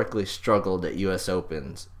historically struggled at U.S.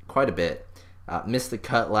 Opens quite a bit. Missed the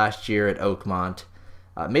cut last year at Oakmont.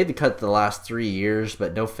 Made the cut the last 3 years,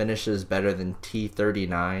 but no finishes better than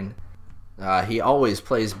T39. He always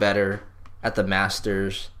plays better at the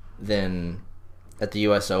Masters than at the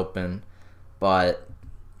U.S. Open, but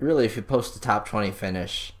really if he posts a top 20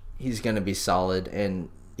 finish, he's going to be solid, and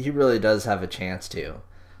he really does have a chance to.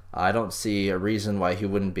 I don't see a reason why he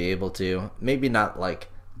wouldn't be able to. Maybe not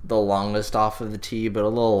the longest off of the tee, but a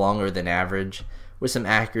little longer than average, with some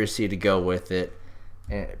accuracy to go with it,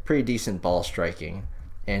 and pretty decent ball striking,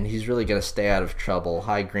 and he's really going to stay out of trouble.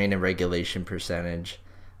 High green and regulation percentage.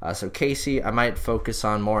 So Casey, I might focus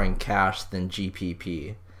on more in cash than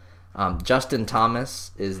GPP. Justin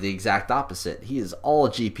Thomas is the exact opposite. He is all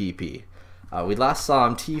GPP. We last saw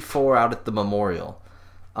him T4 out at the Memorial.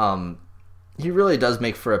 He really does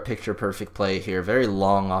make for a picture-perfect play here. Very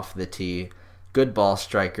long off the tee. Good ball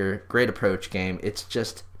striker. Great approach game. It's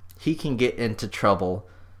just he can get into trouble,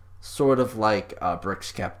 sort of like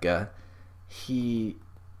Brooks Koepka.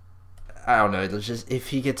 I don't know. If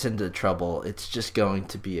he gets into trouble, it's just going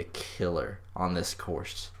to be a killer on this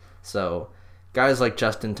course. So guys like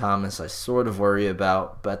Justin Thomas, I sort of worry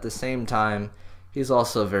about, but at the same time, he's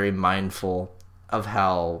also very mindful of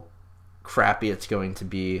how crappy it's going to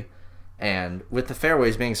be. And with the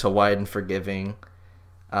fairways being so wide and forgiving,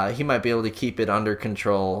 he might be able to keep it under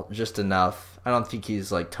control just enough. I don't think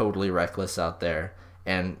he's totally reckless out there.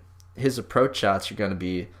 And his approach shots are going to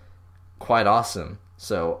be quite awesome.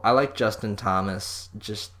 So I like Justin Thomas,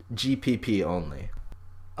 just GPP only.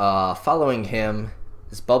 Following him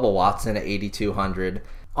is Bubba Watson at 8,200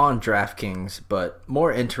 on DraftKings, but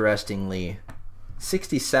more interestingly,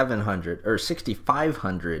 6,700 or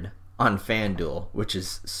 6,500 on FanDuel, which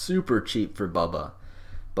is super cheap for Bubba.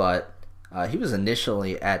 But he was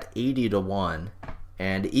initially at 80 to 1,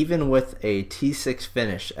 and even with a T6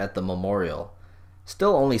 finish at the Memorial,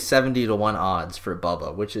 still only 70 to 1 odds for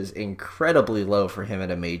Bubba, which is incredibly low for him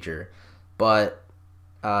at a major. But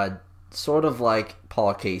sort of like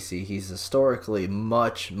Paul Casey, he's historically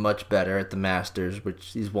much, much better at the Masters, which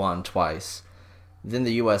he's won twice, than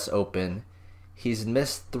the U.S. Open. He's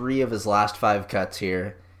missed 3 of his last 5 cuts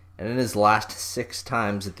here, and in his last 6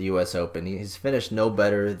 times at the U.S. Open, he's finished no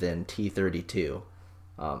better than T32.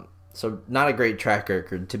 So not a great track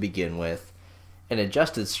record to begin with. An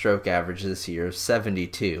adjusted stroke average this year of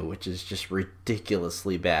 72, which is just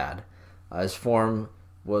ridiculously bad. His form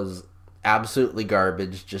was absolutely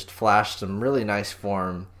garbage, just flashed some really nice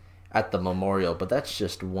form at the Memorial, but that's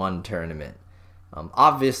just one tournament.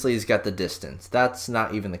 Obviously, he's got the distance. That's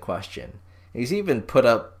not even the question. He's even put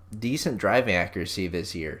up decent driving accuracy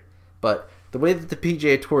this year. But the way that the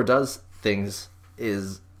PGA Tour does things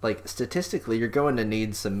is, like, statistically, you're going to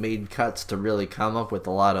need some made cuts to really come up with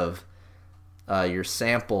a lot of your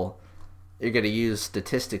sample you're going to use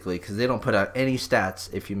statistically, because they don't put out any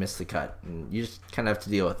stats if you miss the cut. And you just kind of have to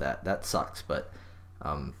deal with that. That sucks. But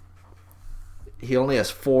he only has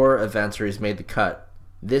 4 events where he's made the cut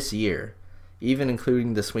this year, even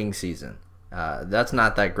including the swing season. That's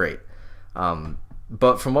not that great.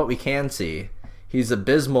 But from what we can see, he's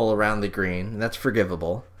abysmal around the green, and that's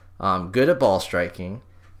forgivable. Good at ball striking.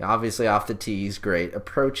 Obviously off the tee he's great.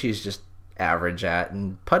 Approach he's just average at,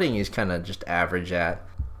 and putting he's kind of just average at.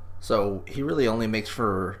 So he really only makes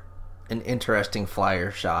for an interesting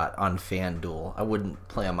flyer shot on FanDuel. I wouldn't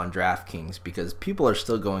play him on DraftKings because people are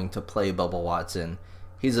still going to play Bubba Watson.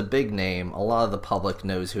 He's a big name. A lot of the public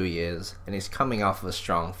knows who he is, and he's coming off of a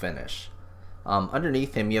strong finish.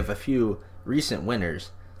 Underneath him, you have a few recent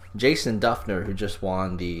winners. Jason Duffner, who just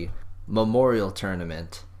won the Memorial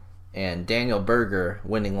Tournament, and Daniel Berger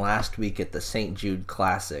winning last week at the St. Jude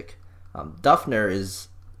Classic. Duffner is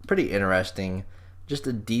pretty interesting. Just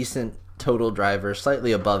a decent total driver,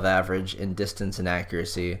 slightly above average in distance and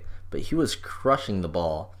accuracy, but he was crushing the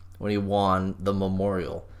ball when he won the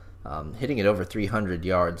Memorial, hitting it over 300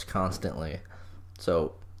 yards constantly.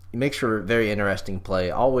 So he makes for a very interesting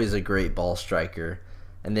play, always a great ball striker.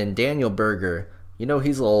 And then Daniel Berger, you know,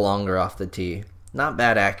 he's a little longer off the tee, not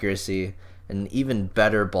bad accuracy, an even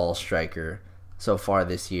better ball striker so far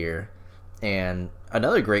this year. And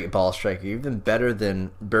another great ball striker, even better than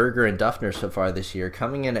Berger and Duffner so far this year,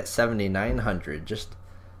 coming in at 7,900, just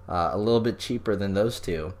a little bit cheaper than those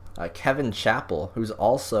two. Kevin Chappell, who's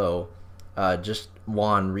also just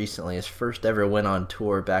won recently, his first ever win on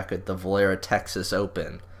tour back at the Valera Texas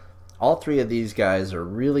Open. All 3 of these guys are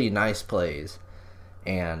really nice plays,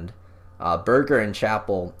 and Berger and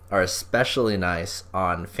Chappell are especially nice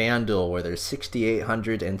on FanDuel, where they're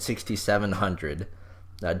 6,800 and 6,700.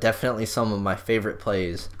 Definitely some of my favorite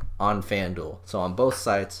plays on FanDuel. So on both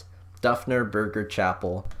sites, Duffner, Berger,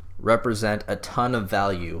 Chappell represent a ton of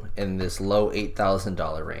value in this low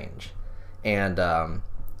 $8,000 range. And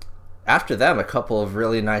after them, a couple of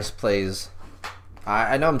really nice plays.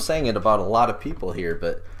 I know I'm saying it about a lot of people here,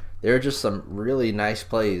 but there are just some really nice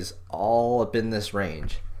plays all up in this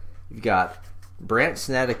range. You've got Brandt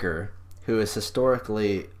Snedeker, who is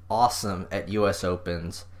historically awesome at U.S.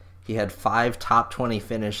 Opens. He had 5 top 20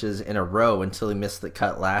 finishes in a row until he missed the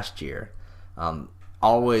cut last year.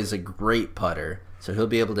 Always a great putter, so he'll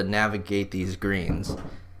be able to navigate these greens.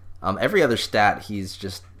 Every other stat he's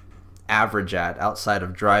just average at, outside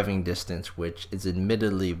of driving distance, which is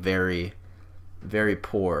admittedly very, very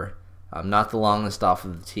poor. Not the longest off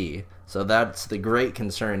of the tee. So that's the great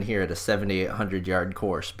concern here at a 7,800 yard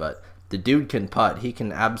course. But the dude can putt. He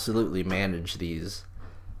can absolutely manage these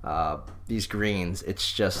greens.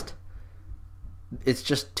 It's just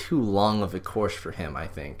too long of a course for him, I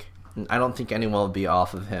think. I don't think anyone will be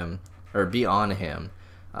off of him or be on him.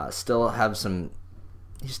 He still has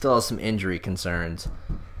some injury concerns.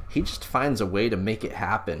 He just finds a way to make it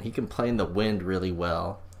happen. He can play in the wind really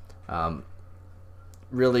well.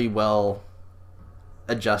 Really well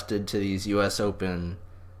adjusted to these U.S. Open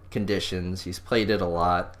conditions. He's played it a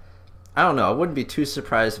lot. I don't know. I wouldn't be too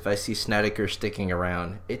surprised if I see Snedeker sticking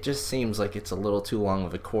around. It just seems like it's a little too long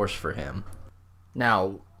of a course for him.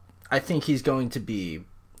 Now, I think he's going to be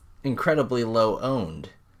incredibly low owned.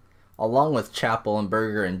 Along with Chappell and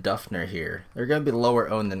Berger and Duffner here, they're going to be lower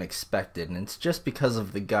owned than expected, and it's just because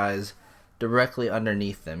of the guys directly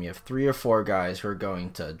underneath them. You have 3 or 4 guys who are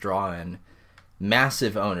going to draw in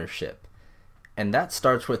massive ownership. And that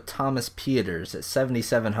starts with Thomas Pieters at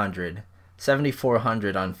 7,700,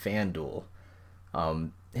 7,400 on FanDuel.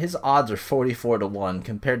 His odds are 44 to 1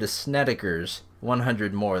 compared to Snedeker's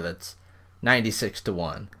 100 more, that's 96 to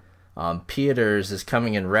 1. Pieters is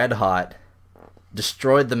coming in red hot,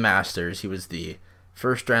 destroyed the Masters. He was the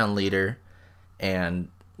first round leader and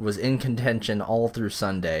was in contention all through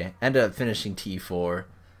Sunday. Ended up finishing T4.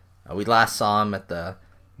 We last saw him at the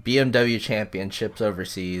BMW Championships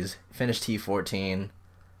overseas. Finished T14.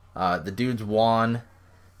 The dude's won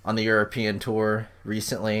on the European Tour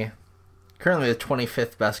recently. currently the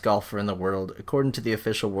 25th best golfer in the world, according to the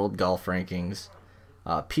official World Golf Rankings.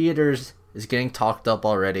 Peters is getting talked up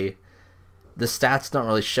already. The stats don't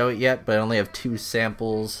really show it yet, but I only have 2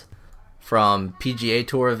 samples from PGA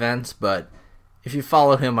Tour events. But if you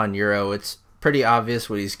follow him on Euro, it's pretty obvious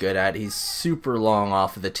what he's good at. He's super long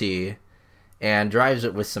off of the tee and drives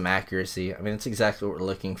it with some accuracy. I mean, it's exactly what we're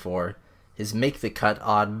looking for. His make the cut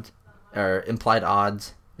implied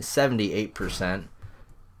odds is 78%.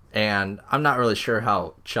 And I'm not really sure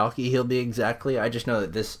how chalky he'll be exactly. I just know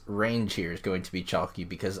that this range here is going to be chalky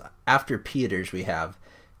because after Peters we have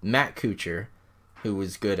Matt Kuchar, who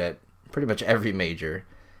was good at pretty much every major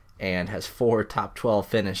and has 4 top 12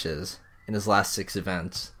 finishes in his last 6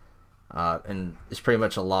 events, and is pretty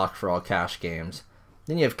much a lock for all cash games.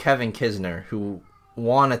 Then you have Kevin Kisner, who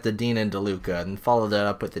won at the Dean and DeLuca and followed that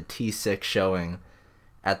up with a T6 showing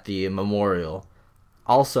at the Memorial.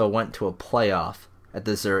 Also went to a playoff at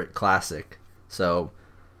the Zurich Classic. So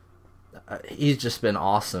he's just been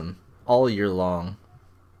awesome all year long.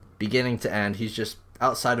 Beginning to end, he's just,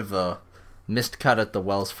 outside of a missed cut at the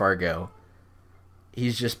Wells Fargo,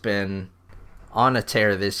 he's just been on a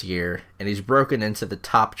tear this year, and he's broken into the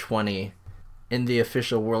top 20 in the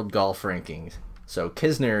official World Golf Rankings. So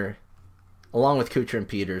Kisner, along with Kuchar and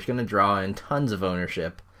Peters, is going to draw in tons of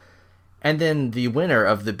ownership. And then the winner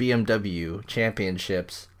of the BMW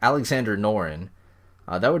Championships, Alexander Noren,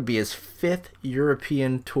 that would be his 5th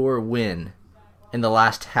European Tour win in the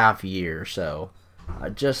last half year. So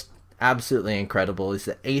just absolutely incredible. He's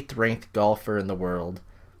the 8th ranked golfer in the world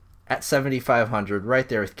at 7,500, right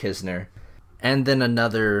there with Kisner. And then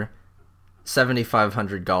another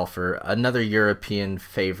 7,500 golfer, another European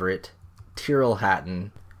favorite, Tyrrell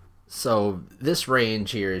Hatton. So this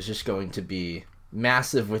range here is just going to be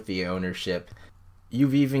massive with the ownership.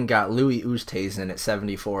 You've even got Louis Oosthuizen at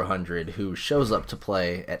 7,400, who shows up to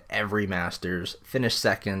play at every Masters, finished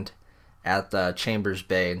 2nd at Chambers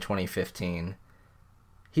Bay in 2015.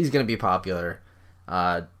 He's going to be popular.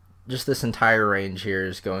 Just this entire range here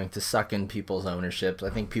is going to suck in people's ownerships. I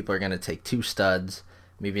think people are going to take 2 studs,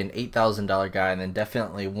 maybe an $8,000 guy, and then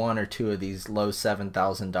definitely 1 or 2 of these low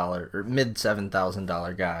 $7,000 or mid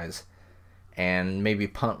 $7,000 guys, and maybe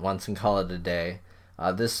punt once and call it a day.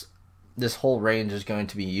 This whole range is going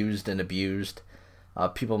to be used and abused.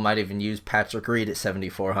 People might even use Patrick Reed at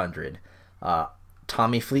 7,400.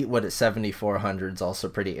 Tommy Fleetwood at 7,400 is also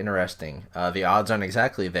pretty interesting. The odds aren't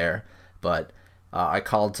exactly there, but I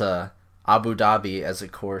called Abu Dhabi as a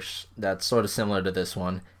course that's sort of similar to this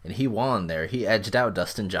one, and he won there. He edged out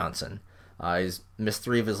Dustin Johnson. He's missed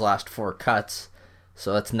 3 of his last 4 cuts,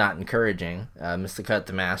 so that's not encouraging. Missed the cut at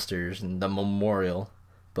the Masters and the Memorial,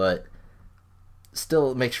 but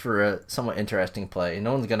still makes for a somewhat interesting play.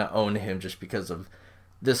 No one's going to own him just because of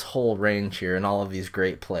this whole range here and all of these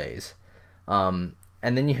great plays. And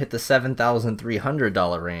then you hit the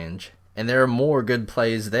 $7,300 range, and there are more good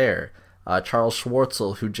plays there. Charles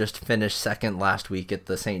Schwartzel, who just finished 2nd last week at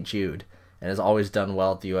the St. Jude and has always done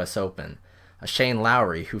well at the U.S. Open. Shane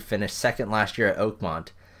Lowry, who finished 2nd last year at Oakmont,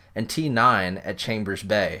 and T9 at Chambers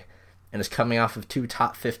Bay, and is coming off of 2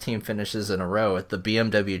 top 15 finishes in a row at the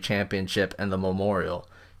BMW Championship and the Memorial.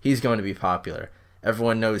 He's going to be popular.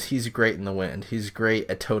 Everyone knows he's great in the wind. He's great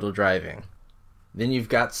at total driving. Then you've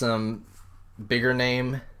got some bigger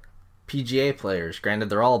name PGA players. Granted,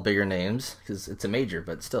 they're all bigger names because it's a major,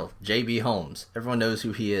 but still. J.B. Holmes. Everyone knows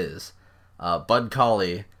who he is. Bud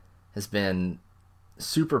Cauley has been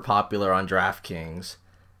super popular on DraftKings,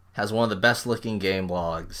 has one of the best looking game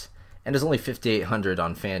logs, and is only 5,800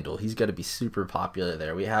 on FanDuel. He's going to be super popular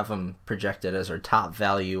there. We have him projected as our top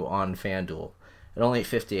value on FanDuel at only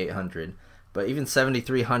 5,800. But even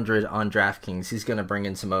 7,300 on DraftKings, he's going to bring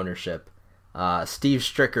in some ownership. Steve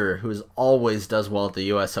Stricker, who always does well at the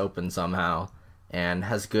U.S. Open somehow and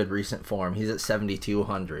has good recent form, he's at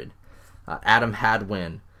 7,200. Adam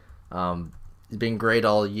Hadwin, he's been great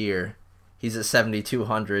all year. He's at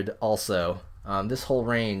 7,200 also. This whole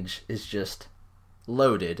range is just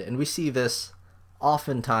loaded, and we see this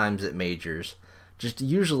oftentimes at majors. Just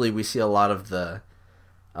usually we see a lot of the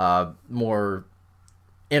more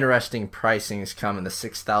interesting pricings come in the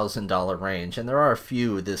 $6,000 range, and there are a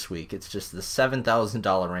few this week. It's just the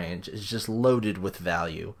 $7,000 range is just loaded with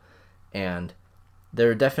value, and there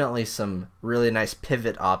are definitely some really nice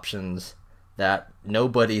pivot options that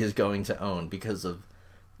nobody is going to own because of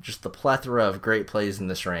just the plethora of great plays in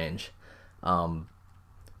this range. One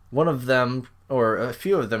of them, or a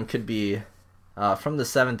few of them, could be from the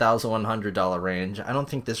 $7,100 range. I don't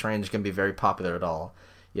think this range is going to be very popular at all.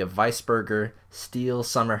 You have Weisberger, Steele,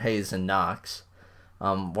 Summerhays, and Knox.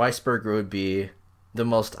 Weisberger would be the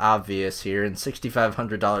most obvious here, and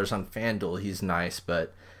 $6,500 on FanDuel, he's nice,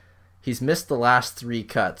 but he's missed the last 3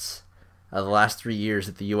 cuts of the last 3 years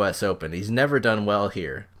at the U.S. Open. He's never done well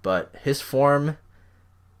here, but his form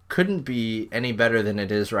couldn't be any better than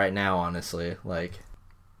it is right now, honestly.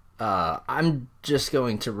 I'm just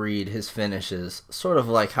going to read his finishes, sort of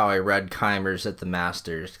like how I read Keimer's at the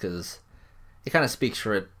Masters, because it kind of speaks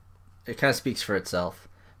for it. It kind of speaks for itself.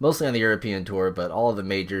 Mostly on the European Tour, but all of the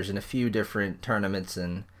majors and a few different tournaments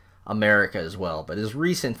in America as well. But his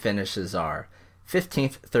recent finishes are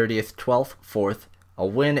 15th, 30th, 12th, 4th, a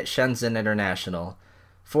win at Shenzhen International,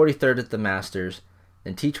 43rd at the Masters,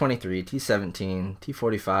 then T23, T17,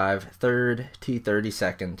 T45, 3rd, T30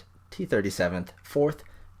 second, T37th, 4th,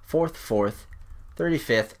 4th, 4th,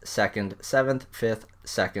 35th, 2nd, 7th, 5th,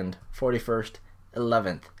 2nd, 41st,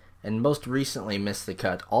 11th, and most recently missed the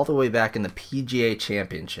cut all the way back in the PGA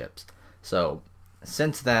Championships. So,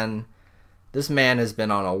 since then, this man has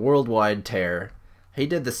been on a worldwide tear. He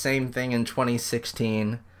did the same thing in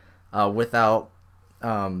 2016 without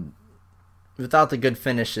the good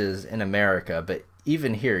finishes in America, but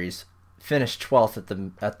even here he's finished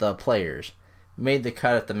 12th at the Players, made the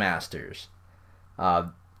cut at the Masters,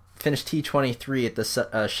 finished T23 at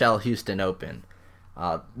the Shell Houston Open.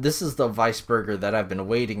 This is the Weisberger that I've been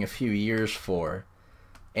waiting a few years for,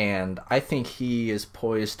 and I think he is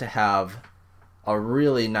poised to have a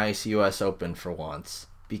really nice U.S. Open for once,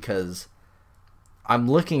 because I'm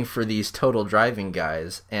looking for these total driving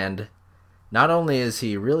guys, and not only is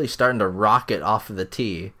he really starting to rocket off of the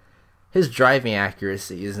tee, his driving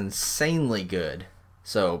accuracy is insanely good.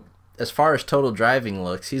 So, as far as total driving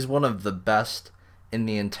looks, he's one of the best in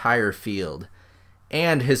the entire field.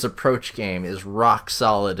 And his approach game is rock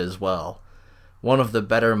solid as well. One of the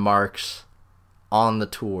better marks on the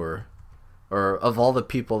tour, or of all the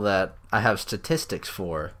people that I have statistics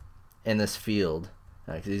for in this field.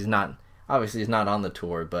 He's not on the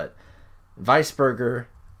tour, but Weisberger,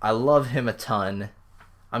 I love him a ton.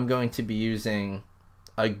 I'm going to be using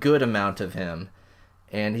a good amount of him,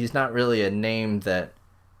 and he's not really a name that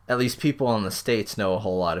at least people in the States know a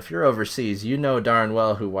whole lot. If you're overseas, you know darn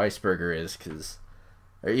well who Weisberger is,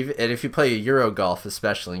 and if you play Euro golf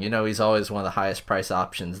especially, you know he's always one of the highest price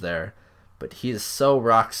options there. But he is so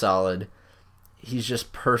rock solid. He's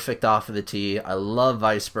just perfect off of the tee. I love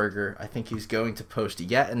Weisberger. I think he's going to post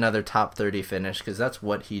yet another top 30 finish, because that's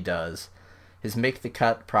what he does. His make the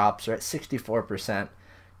cut props are at 64%.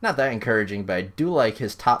 Not that encouraging, but I do like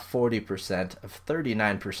his top 40% of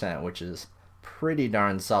 39%, which is pretty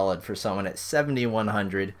darn solid for someone at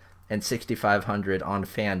 7,100 and 6,500 on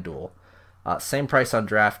FanDuel. Same price on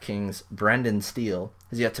DraftKings. Brendan Steele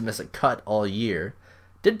has yet to miss a cut all year.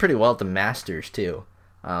 Did pretty well at the Masters too.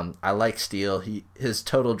 I like Steele. His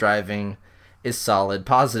total driving is solid.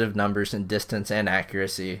 Positive numbers in distance and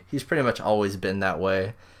accuracy. He's pretty much always been that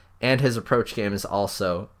way. And his approach game is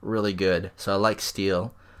also really good. So I like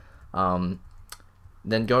Steele.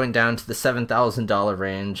 Then going down to the $7,000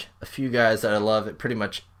 range, a few guys that I love at pretty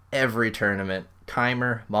much every tournament.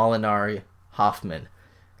 Keimer, Molinari, Hoffman.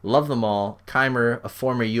 Love them all. Keimer, a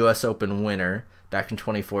former U.S. Open winner back in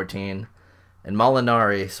 2014. And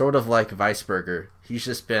Molinari, sort of like Weisberger, he's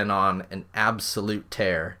just been on an absolute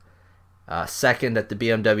tear. Second at the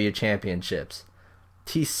BMW Championships.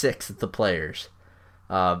 T6 at the Players.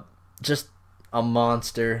 Just a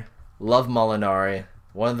monster. Love Molinari.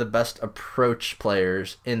 One of the best approach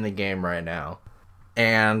players in the game right now.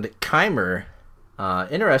 And Keimer,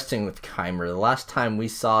 interesting with Keimer, the last time we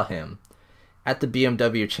saw him at the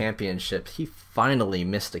BMW Championship, he finally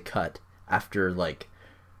missed a cut after like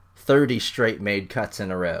 30 straight made cuts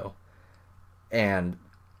in a row. And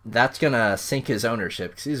that's going to sink his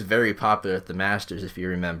ownership, because he's very popular at the Masters, if you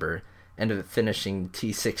remember. Ended up finishing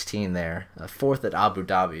T16 there, 4th at Abu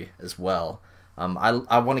Dhabi as well.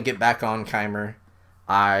 I want to get back on Keimer.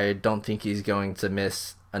 I don't think he's going to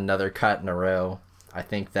miss another cut in a row. I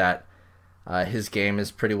think that his game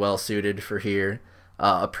is pretty well suited for here.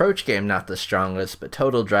 Approach game not the strongest, but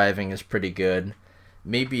total driving is pretty good.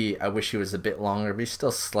 Maybe I wish he was a bit longer, but he's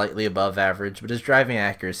still slightly above average, but his driving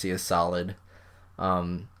accuracy is solid.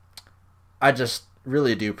 I just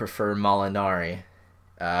really do prefer Molinari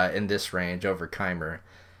in this range over Keimer.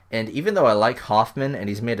 And even though I like Hoffman and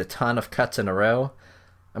he's made a ton of cuts in a row,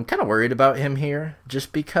 I'm kind of worried about him here,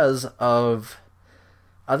 just because of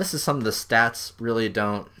this is some of the stats really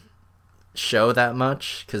don't show that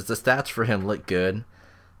much, because the stats for him look good.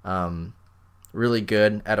 Really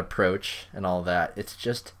good at approach and all that. It's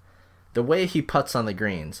just the way he putts on the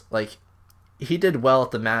greens. Like, he did well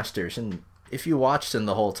at the Masters, and if you watched him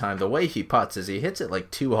the whole time, the way he putts is he hits it like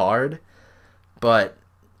too hard, but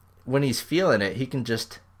when he's feeling it, he can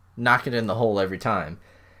just knock it in the hole every time.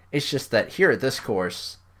 It's just that here at this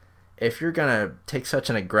course, if you're gonna take such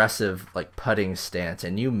an aggressive like putting stance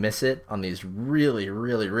and you miss it on these really,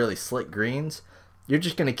 really, really slick greens, you're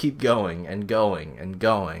just gonna keep going and going and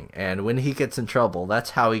going. And when he gets in trouble,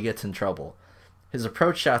 that's how he gets in trouble. His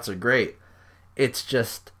approach shots are great. It's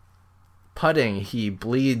just putting, he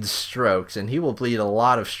bleeds strokes, and he will bleed a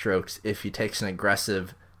lot of strokes if he takes an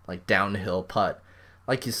aggressive like downhill putt,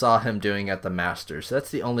 like you saw him doing at the Masters. So that's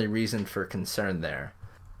the only reason for concern there.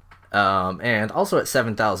 And also at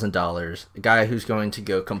 $7,000, a guy who's going to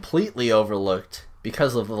go completely overlooked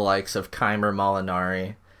because of the likes of Keimer,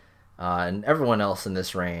 Molinari, and everyone else in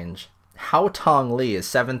this range. Hao Tong Lee is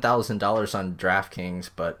 $7,000 on DraftKings,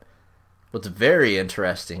 but what's very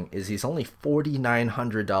interesting is he's only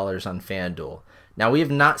 $4,900 on FanDuel. Now, we have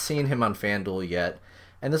not seen him on FanDuel yet,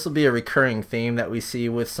 and this will be a recurring theme that we see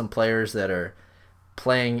with some players that are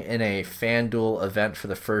playing in a FanDuel event for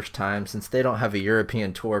the first time since they don't have a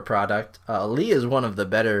European Tour product. Lee is one of the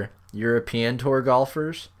better European Tour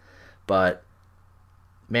golfers, but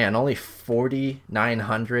man, only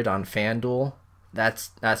 $4,900 on FanDuel.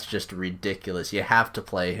 That's just ridiculous. You have to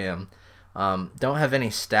play him. Don't have any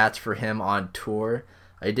stats for him on tour.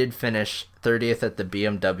 I did finish 30th at the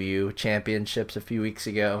BMW Championships a few weeks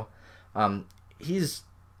ago. He's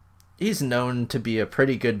known to be a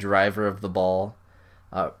pretty good driver of the ball.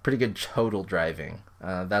 Pretty good total driving.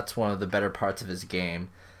 That's one of the better parts of his game.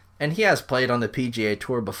 And he has played on the PGA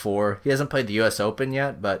Tour before. He hasn't played the US Open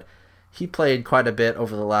yet, but he played quite a bit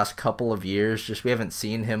over the last couple of years. Just we haven't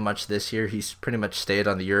seen him much this year. He's pretty much stayed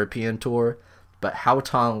on the European Tour. But Hao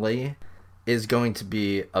Tong Lee is going to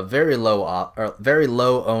be a very low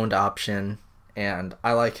owned option, and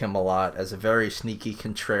I like him a lot as a very sneaky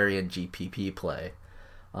contrarian GPP play.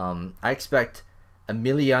 I expect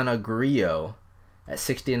Emiliano Grillo at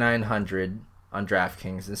 $6,900 on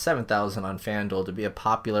DraftKings and $7,000 on FanDuel to be a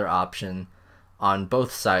popular option on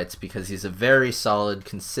both sites because he's a very solid,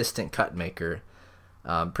 consistent cut maker.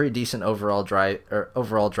 Pretty decent overall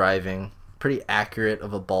driving, pretty accurate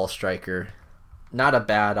of a ball striker. Not a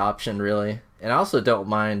bad option really. And I also don't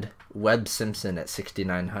mind Webb Simpson at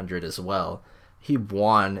 $6,900 as well. He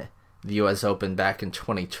won the US Open back in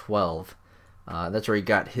 2012. That's where he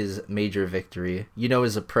got his major victory. You know,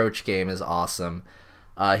 his approach game is awesome.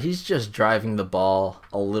 He's just driving the ball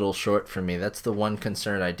a little short for me. That's the one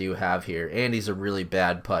concern I do have here. And he's a really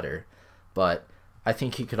bad putter. But I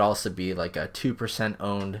think he could also be like a 2%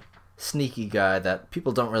 owned sneaky guy that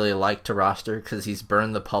people don't really like to roster because he's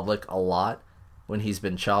burned the public a lot when he's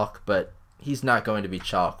been chalk. But he's not going to be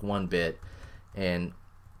chalk one bit. And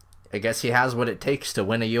I guess he has what it takes to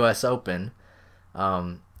win a US Open.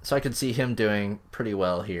 So I could see him doing pretty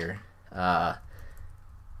well here.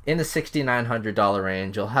 In the $6,900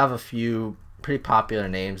 range, you'll have a few pretty popular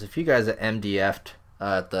names. A few guys that MDF'd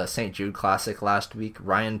at the St. Jude Classic last week,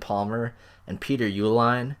 Ryan Palmer and Peter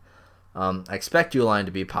Uihlein. I expect Uihlein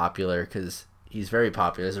to be popular because he's very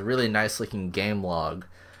popular. It's a really nice looking game log.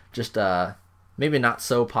 Just maybe not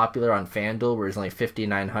so popular on FanDuel where he's only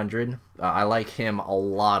 $5,900. I like him a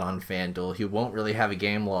lot on FanDuel. He won't really have a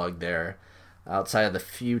game log there outside of the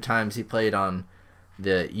few times he played on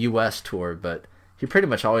the US Tour, but he pretty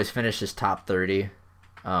much always finishes top 30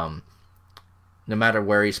 no matter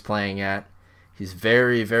where he's playing at. He's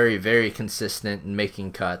very, very, very consistent in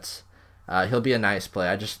making cuts. He'll be a nice play.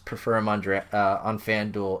 I just prefer him on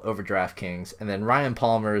FanDuel over DraftKings. And then Ryan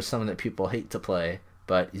Palmer is someone that people hate to play,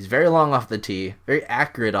 but he's very long off the tee, very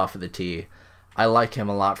accurate off of the tee. I like him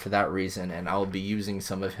a lot for that reason, and I will be using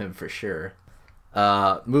some of him for sure.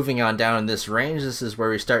 Moving on down in this range, this is where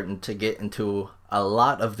we're starting to get into a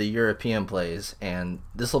lot of the European plays, and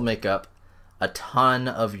this will make up a ton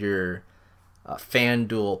of your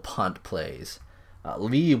FanDuel punt plays.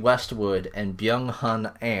 Lee Westwood and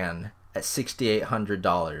Byung-Hun An at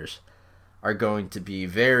 $6,800 are going to be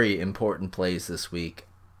very important plays this week.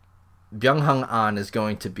 Byung-Hun An is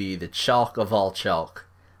going to be the chalk of all chalk,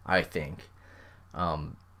 I think.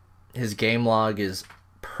 His game log is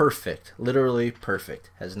perfect, literally perfect.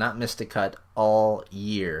 Has not missed a cut all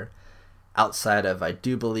year outside of, I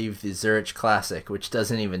do believe, the Zurich Classic, which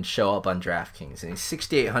doesn't even show up on DraftKings, and he's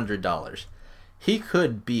 $6,800. He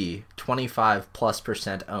could be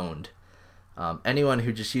 25+% owned. Anyone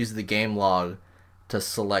who just uses the game log to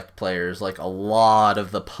select players like a lot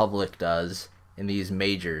of the public does in these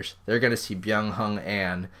majors, they're going to see Byung-Hun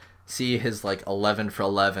An, see his like 11 for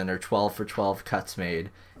 11 or 12 for 12 cuts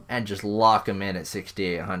made, and just lock him in at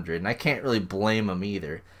 $6,800. And I can't really blame him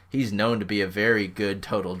either. He's known to be a very good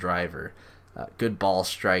total driver, good ball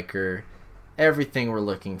striker, everything we're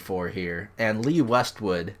looking for here. And Lee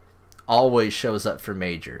Westwood always shows up for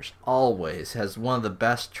majors. Always has one of the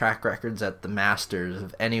best track records at the Masters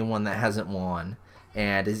of anyone that hasn't won,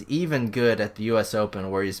 and is even good at the U.S.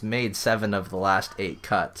 Open, where he's made 7 of the last 8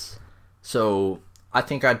 cuts. So I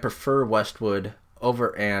think I'd prefer Westwood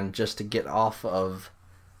over and just to get off of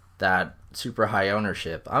that super high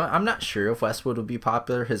ownership. I'm not sure if Westwood would be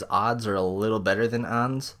popular. His odds are a little better than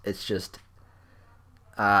An's. It's just,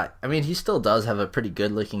 I mean, he still does have a pretty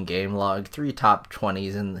good looking game log. 3 top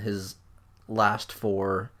 20s in his last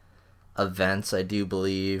 4 events, I do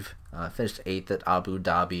believe. Finished 8th at Abu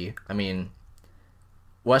Dhabi. I mean,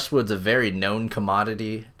 Westwood's a very known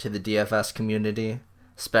commodity to the DFS community,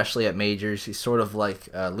 especially at majors. He's sort of like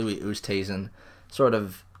Louis Oosthuizen. Sort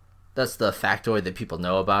of, that's the factoid that people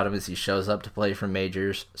know about him, is he shows up to play for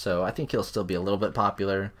majors. So I think he'll still be a little bit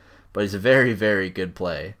popular, but he's a very, very good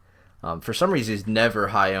play. For some reason, he's never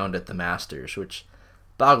high owned at the Masters, which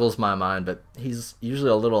boggles my mind, but he's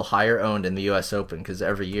usually a little higher owned in the U.S. Open, because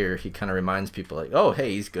every year he kind of reminds people like, oh,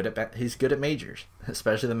 hey, he's good at majors,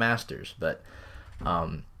 especially the Masters. But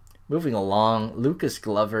moving along, Lucas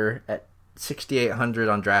Glover at 6,800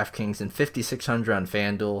 on DraftKings and 5,600 on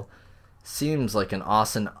FanDuel seems like an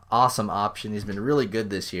awesome option. He's been really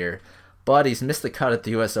good this year, but he's missed the cut at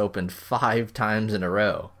the U.S. Open 5 times in a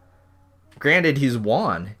row. Granted, he's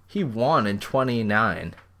won. He won in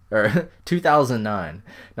 2009,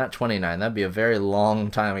 not 29. That'd be a very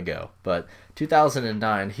long time ago. But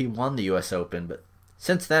 2009, he won the U.S. Open, but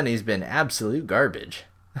since then he's been absolute garbage.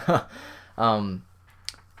 And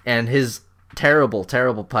his terrible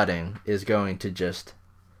putting is going to just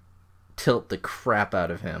tilt the crap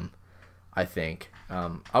out of him, I think.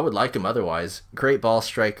 I would like him otherwise. Great ball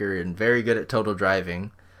striker and very good at total driving.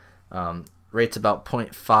 Rates about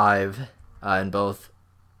 0.5 in both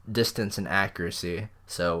distance and accuracy.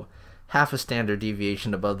 So half a standard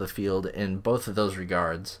deviation above the field in both of those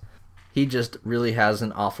regards. He just really has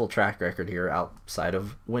an awful track record here outside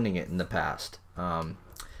of winning it in the past.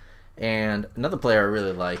 And another player I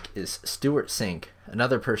really like is Stuart Sink.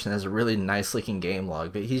 Another person has a really nice looking game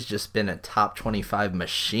log, but he's just been a top 25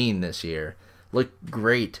 machine this year. Looked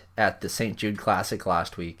great at the St. Jude Classic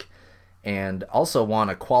last week, and also won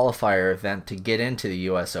a qualifier event to get into the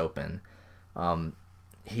U.S. Open.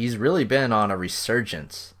 He's really been on a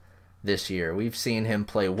resurgence this year. We've seen him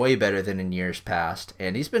play way better than in years past,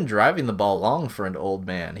 and he's been driving the ball long for an old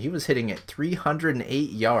man. He was hitting at 308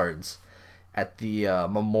 yards at the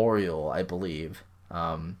Memorial, I believe,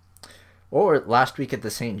 or last week at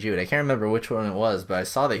the St. Jude. I can't remember which one it was, but I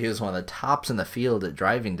saw that he was one of the tops in the field at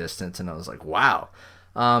driving distance, and I was like, wow.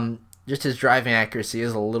 Just his driving accuracy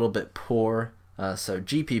is a little bit poor, so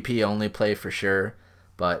GPP only play for sure,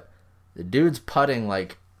 but the dude's putting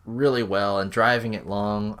like really well and driving it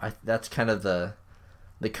long. That's kind of the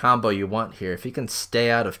combo you want here. If he can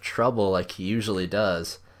stay out of trouble like he usually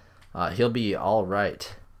does, he'll be all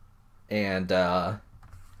right. And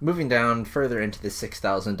moving down further into the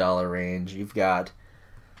 $6,000 range, you've got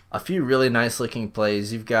a few really nice looking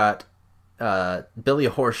plays. You've got Billy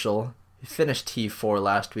Horschel. He finished T4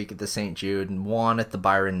 last week at the St. Jude and won at the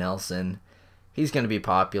Byron Nelson. He's going to be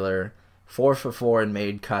popular. 4 for 4 in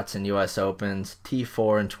made cuts in U.S. Opens.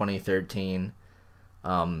 T4 in 2013.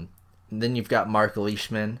 Then you've got Mark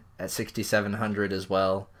Leishman at 6,700 as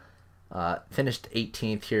well. Finished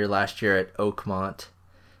 18th here last year at Oakmont,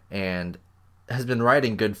 and has been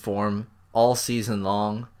riding good form all season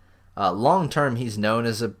long. Long term, he's known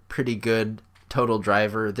as a pretty good total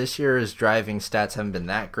driver. This year, his driving stats haven't been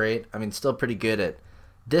that great. I mean, still pretty good at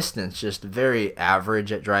distance, just very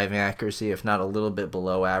average at driving accuracy, if not a little bit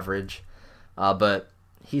below average. But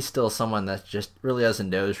he's still someone that just really has a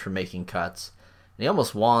nose for making cuts. And he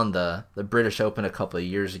almost won the British Open a couple of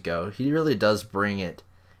years ago. He really does bring it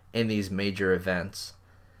in these major events.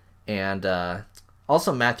 And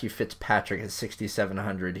also Matthew Fitzpatrick at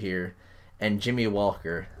 6,700 here, and Jimmy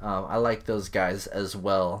Walker. I like those guys as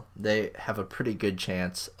well. They have a pretty good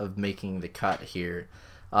chance of making the cut here.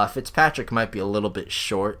 Fitzpatrick might be a little bit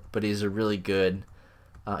short, but he's really good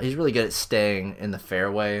at staying in the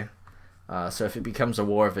fairway. So if it becomes a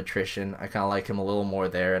war of attrition, I kind of like him a little more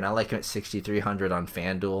there, and I like him at 6,300 on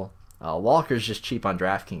FanDuel. Walker's just cheap on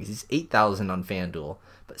DraftKings. He's 8,000 on FanDuel,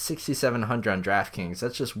 but 6,700 on DraftKings.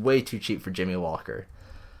 That's just way too cheap for Jimmy Walker.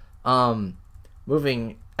 As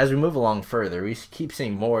we move along further, we keep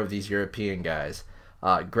seeing more of these European guys.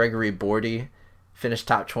 Gregory Bordy finished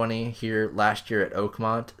top 20 here last year at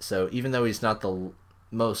Oakmont. So even though he's not the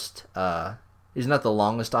longest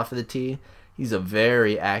off of the tee, he's a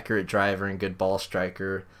very accurate driver and good ball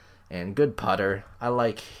striker and good putter. I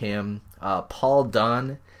like him. Paul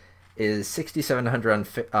Dunn is 6,700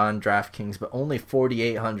 on DraftKings, but only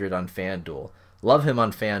 4,800 on FanDuel. Love him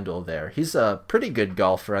on FanDuel there. He's a pretty good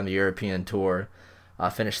golfer on the European Tour.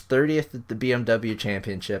 Finished 30th at the BMW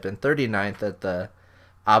Championship and 39th at the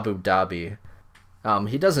Abu Dhabi.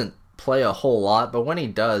 He doesn't play a whole lot, but when he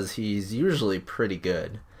does, he's usually pretty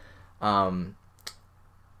good. Then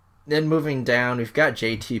moving down, we've got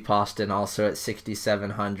JT Poston also at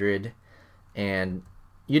 6,700, and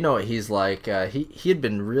you know what he's like. He had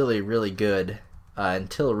been really, really good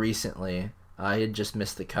until recently. He had just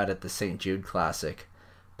missed the cut at the St. Jude Classic,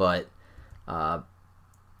 but a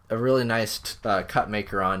really nice cut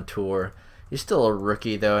maker on tour. He's still a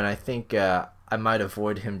rookie though, and I think I might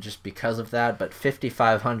avoid him just because of that. But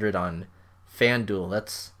 5,500 on FanDuel,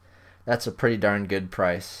 that's a pretty darn good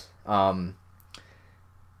price.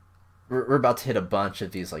 We're about to hit a bunch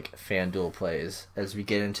of these like FanDuel plays as we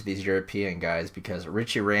get into these European guys, because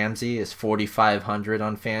Richie Ramsey is 4,500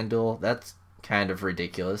 on FanDuel. That's kind of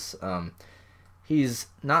ridiculous. He's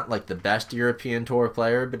not like the best European Tour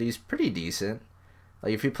player, but he's pretty decent.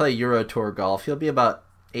 Like if you play Euro Tour golf, he'll be about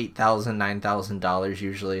 $8,000, $9,000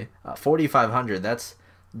 usually. 4,500. That's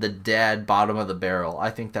the dead bottom of the barrel. I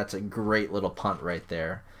think that's a great little punt right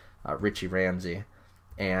there, Richie Ramsey,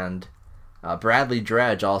 and Bradley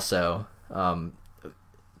Dredge also,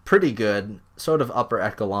 pretty good, sort of upper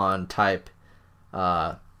echelon type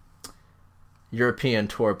European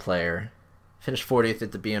Tour player. Finished 40th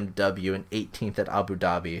at the BMW and 18th at Abu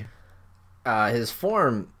Dhabi. His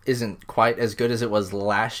form isn't quite as good as it was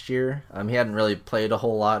last year. He hadn't really played a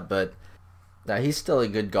whole lot, but he's still a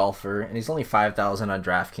good golfer, and he's only 5,000 on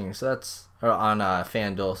DraftKings, so that's on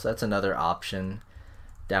FanDuel, so that's another option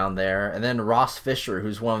down there. And then Ross Fisher,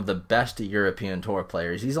 who's one of the best European Tour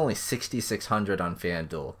players. He's only 6,600 on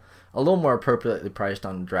FanDuel. A little more appropriately priced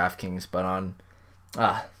on DraftKings, but on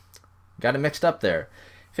got it mixed up there.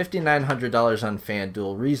 $5,900 on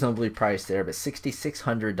FanDuel, reasonably priced there, but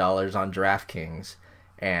 $6,600 on DraftKings,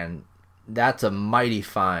 and that's a mighty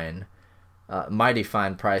fine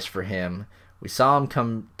price for him. We saw him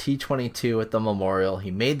come T22 at the Memorial. He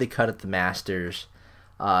made the cut at the Masters.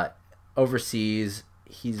 Overseas,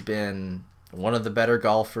 he's been one of the better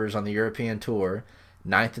golfers on the European Tour,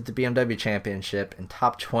 9th at the BMW Championship, and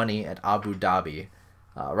top 20 at Abu Dhabi.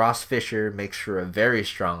 Ross Fisher makes for a very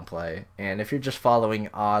strong play, and if you're just following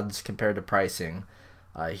odds compared to pricing,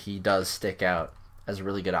 he does stick out as a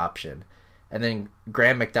really good option. And then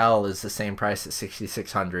Graham McDowell is the same price at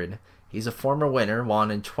 6,600. He's a former winner,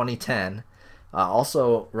 won in 2010,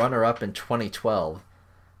 also runner-up in 2012.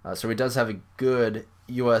 So he does have a good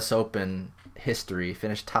U.S. Open history,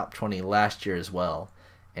 finished top 20 last year as well.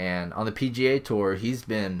 And on the PGA Tour, he's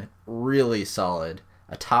been really solid,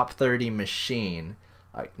 a top 30 machine,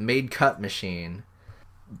 made cut machine.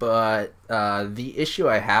 But the issue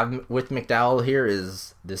I have with McDowell here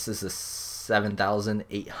is this is a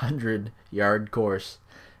 7,800 yard course,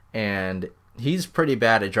 and he's pretty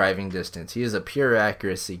bad at driving distance. He is a pure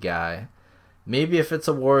accuracy guy. Maybe if it's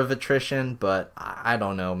a war of attrition, but I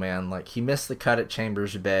don't know, man. Like, he missed the cut at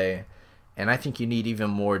Chambers Bay, and I think you need even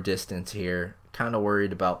more distance here. Kind of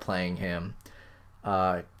worried about playing him.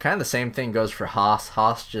 Kind of the same thing goes for Haas.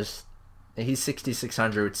 Haas he's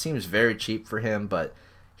 6,600, which seems very cheap for him, but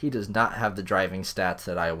he does not have the driving stats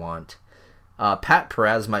that I want. Pat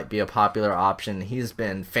Perez might be a popular option. He's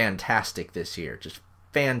been fantastic this year, just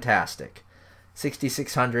fantastic.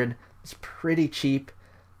 6,600, it's pretty cheap.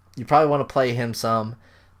 You probably want to play him some,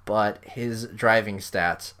 but his driving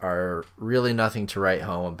stats are really nothing to write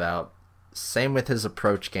home about. Same with his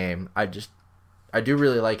approach game. I do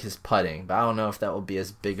really like his putting, but I don't know if that will be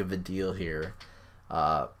as big of a deal here.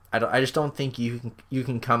 I just don't think you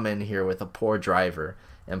can come in here with a poor driver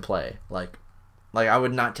and play. Like I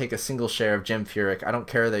would not take a single share of Jim Furyk. I don't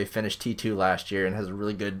care that he finished T2 last year and has a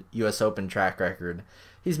really good U.S. Open track record.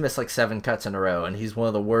 He's missed like 7 cuts in a row, and he's one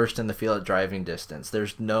of the worst in the field at driving distance.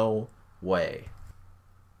 There's no way.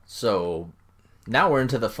 So now we're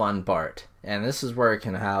into the fun part, and this is where it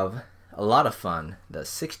can have a lot of fun. The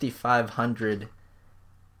 6,500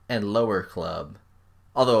 and lower club.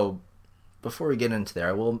 Although, before we get into there,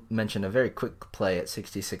 I will mention a very quick play at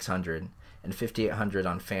 6,600 and 5,800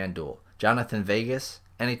 on FanDuel. Jonathan Vegas,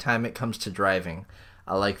 anytime it comes to driving,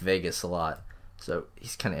 I like Vegas a lot. So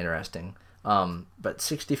he's kind of interesting. But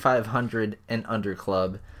 6,500 and under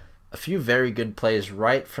club, a few very good plays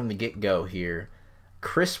right from the get-go here.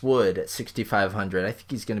 Chris Wood at 6,500, I think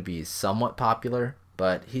he's going to be somewhat popular,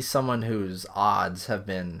 but he's someone whose odds have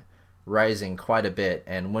been rising quite a bit.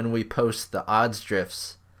 And when we post the odds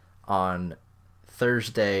drifts on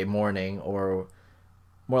Thursday morning, or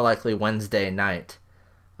more likely Wednesday night,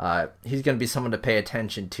 He's going to be someone to pay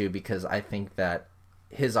attention to because I think that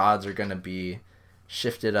his odds are going to be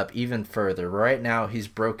shifted up even further. Right now, he's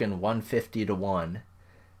broken 150 to 1,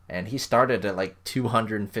 and he started at like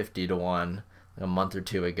 250 to 1 a month or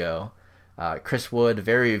two ago. Chris Wood,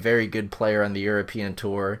 very, very good player on the European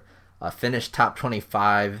Tour. Finished top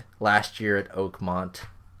 25 last year at Oakmont.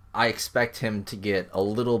 I expect him to get a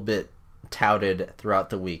little bit touted throughout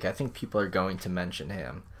the week. I think people are going to mention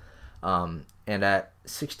him. And at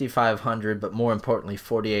 6,500, but more importantly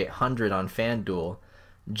 4,800 on FanDuel,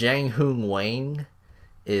 Jang Hoon Wang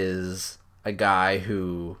is a guy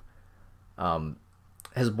who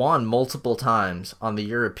has won multiple times on the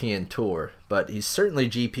European Tour, but he's certainly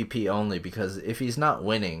GPP only because if he's not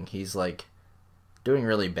winning, he's like doing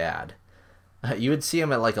really bad. You would see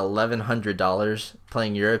him at like $1,100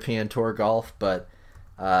 playing European Tour golf, but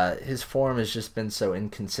his form has just been so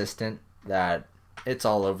inconsistent that it's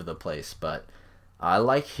all over the place. But I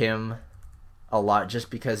like him a lot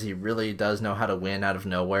just because he really does know how to win out of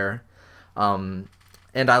nowhere. And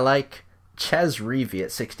I like Ches Reavie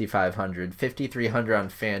at 6,500, 5,300 on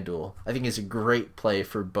FanDuel. I think he's a great play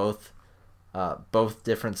for both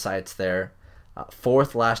different sites there.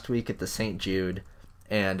 Fourth last week at the St. Jude,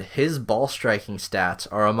 and his ball striking stats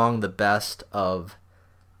are among the best of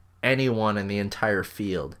anyone in the entire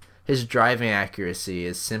field. His driving accuracy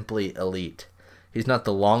is simply elite. He's not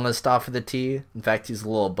the longest off of the tee. In fact, he's a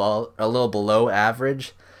little below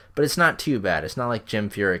average, but it's not too bad. It's not like Jim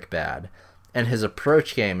Furyk bad. And his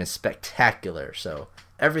approach game is spectacular. So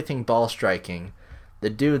everything ball striking, the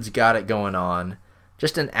dude's got it going on.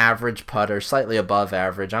 Just an average putter, slightly above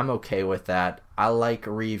average. I'm okay with that. I like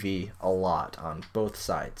Reavie a lot on both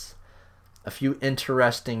sides. A few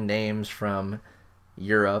interesting names from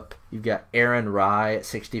Europe. You've got Aaron Rai at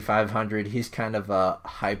 6,500. He's kind of a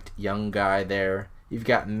hyped young guy there. You've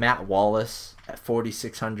got Matt Wallace at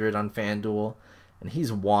 4,600 on FanDuel, and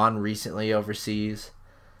he's won recently overseas.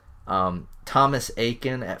 Thomas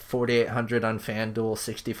Aiken at 4,800 on FanDuel,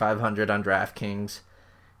 6,500 on DraftKings.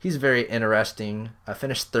 He's very interesting. I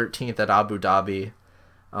finished 13th at Abu Dhabi.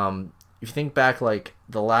 If you think back like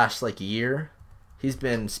the last year, he's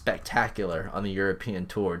been spectacular on the European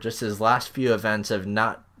Tour. Just his last few events have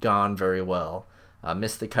not gone very well.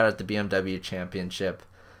 Missed the cut at the BMW Championship.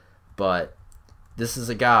 But this is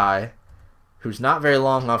a guy who's not very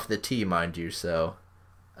long off the tee, mind you, so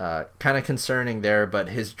kind of concerning there, but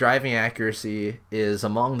his driving accuracy is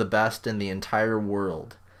among the best in the entire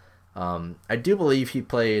world. I do believe he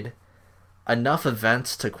played enough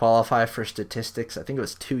events to qualify for statistics. I think it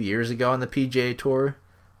was 2 years ago on the PGA Tour.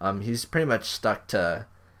 He's pretty much stuck to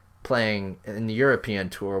playing in the European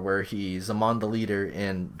Tour where he's among the leader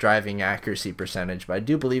in driving accuracy percentage, but I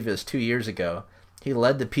do believe it was 2 years ago. He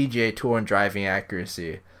led the PGA Tour in driving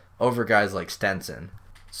accuracy over guys like Stenson.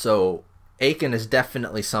 So Aiken is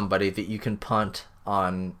definitely somebody that you can punt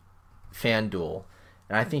on FanDuel,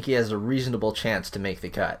 and I think he has a reasonable chance to make the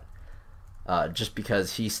cut. Just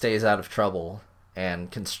because he stays out of trouble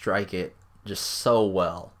and can strike it just so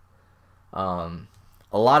well.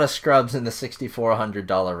 A lot of scrubs in the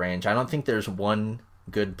 $6,400 range. I don't think there's one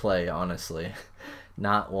good play, honestly.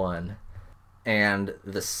 Not one. And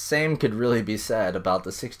the same could really be said about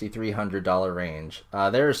the $6,300 range.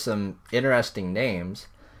 There are some interesting names,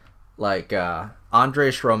 like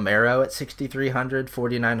Andres Romero at 6,300,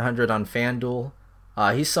 4,900 on FanDuel.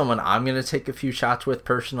 He's someone I'm going to take a few shots with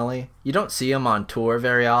personally. You don't see him on tour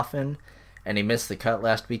very often, and he missed the cut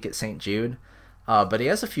last week at St. Jude. But he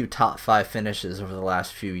has a few top 5 finishes over the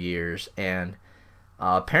last few years, and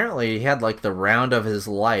apparently he had like the round of his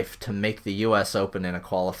life to make the U.S. Open in a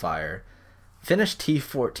qualifier. Finished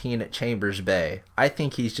T14 at Chambers Bay. I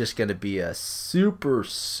think he's just going to be a super,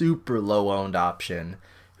 super low-owned option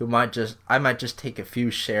who I might just take a few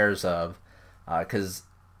shares of, because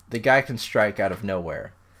the guy can strike out of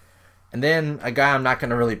nowhere. And then a guy I'm not going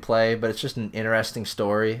to really play, but it's just an interesting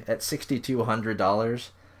story. At $6,200,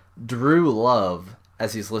 Drew Love,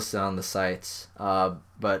 as he's listed on the sites.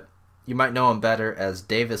 But you might know him better as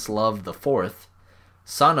Davis Love IV,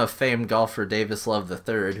 son of famed golfer Davis Love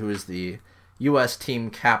III, who is the U.S. team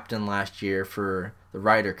captain last year for the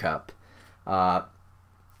Ryder Cup.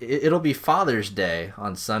 It'll be Father's Day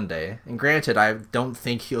on Sunday, and granted, I don't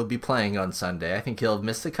think he'll be playing on Sunday. I think he'll have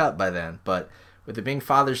missed the cut by then, but with it being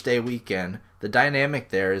Father's Day weekend, the dynamic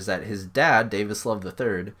there is that his dad, Davis Love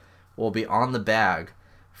III, will be on the bag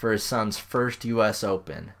for his son's first U.S.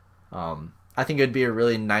 Open. I think it would be a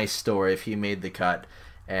really nice story if he made the cut,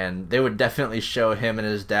 and they would definitely show him and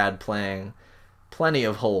his dad playing plenty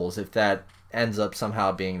of holes if that ends up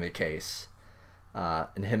somehow being the case.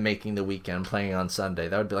 And him making the weekend, playing on Sunday.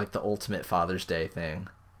 That would be like the ultimate Father's Day thing.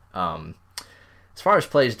 As far as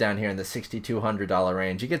plays down here in the $6,200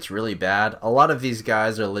 range, it gets really bad. A lot of these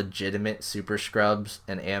guys are legitimate super scrubs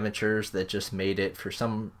and amateurs that just made it for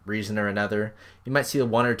some reason or another. You might see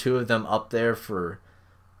one or two of them up there for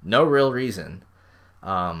no real reason.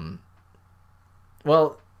 Well,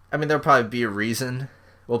 I mean, there'll probably be a reason.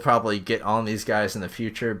 We'll probably get on these guys in the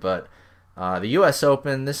future, but the U.S.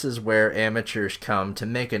 Open, this is where amateurs come to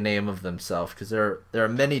make a name of themselves, because there are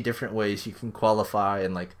many different ways you can qualify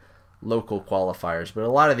in like local qualifiers, but a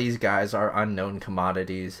lot of these guys are unknown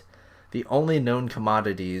commodities. The only known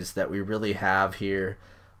commodities that we really have here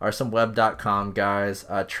are some web.com guys.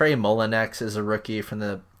 Trey Mullinax is a rookie from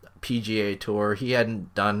the PGA Tour. He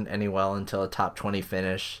hadn't done any well until a top 20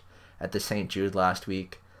 finish at the St. Jude last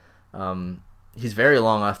week. He's very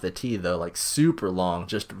long off the tee though, like super long,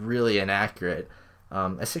 just really inaccurate.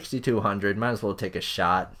 At 6,200, might as well take a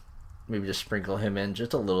shot. Maybe just sprinkle him in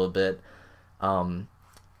just a little bit.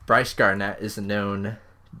 Bryce Garnett is a known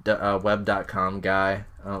web.com guy.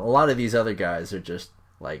 A lot of these other guys are just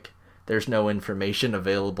like, there's no information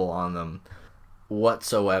available on them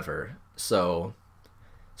whatsoever. So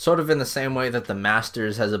sort of in the same way that the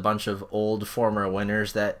Masters has a bunch of old former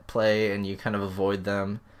winners that play and you kind of avoid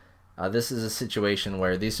them, this is a situation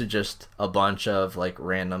where these are just a bunch of like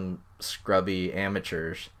random scrubby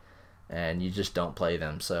amateurs and you just don't play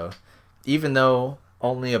them. So even though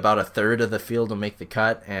only about a third of the field will make the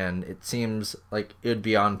cut, and it seems like it would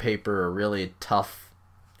be on paper a really tough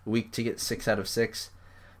week to get 6 out of 6.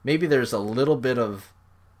 Maybe there's a little bit of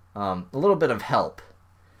help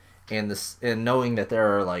in this, in knowing that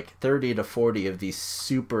there are like 30 to 40 of these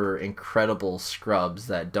super incredible scrubs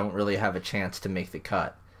that don't really have a chance to make the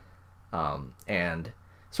cut, and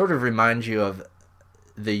sort of reminds you of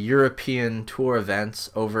the European Tour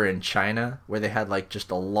events over in China, where they had like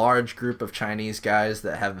just a large group of Chinese guys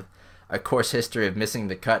that have a course history of missing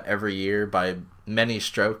the cut every year by many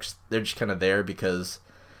strokes. They're just kind of there because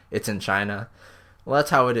it's in China. Well,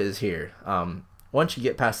 that's how it is here. Once you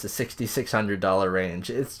get past the $6,600 range,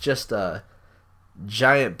 it's just a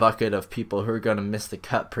giant bucket of people who are going to miss the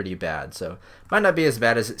cut pretty bad. So might not be as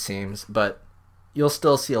bad as it seems, but you'll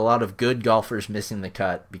still see a lot of good golfers missing the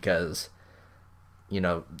cut because, you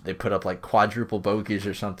know, they put up like quadruple bogeys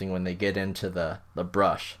or something when they get into the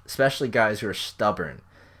brush, especially guys who are stubborn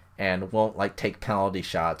and won't like take penalty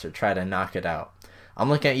shots or try to knock it out. I'm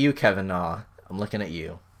looking at you, Kevin Na. I'm looking at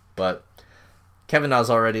you. But Kevin Na's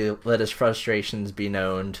already let his frustrations be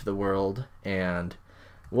known to the world, and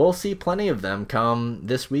we'll see plenty of them come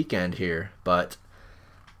this weekend here. But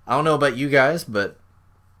I don't know about you guys, but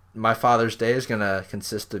my Father's Day is going to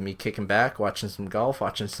consist of me kicking back, watching some golf,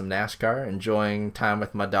 watching some NASCAR, enjoying time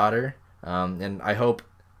with my daughter. And I hope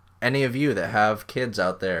any of you that have kids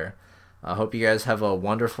out there, I hope you guys have a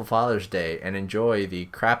wonderful Father's Day and enjoy the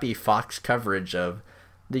crappy Fox coverage of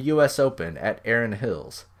the U.S. Open at Erin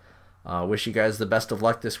Hills. Wish you guys the best of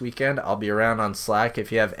luck this weekend. I'll be around on Slack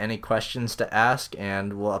if you have any questions to ask,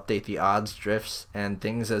 and we'll update the odds, drifts, and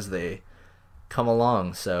things as they come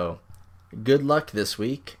along. So good luck this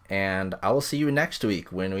week, and I will see you next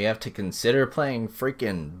week when we have to consider playing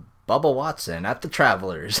freaking Bubba Watson at the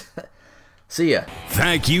Travelers. See ya.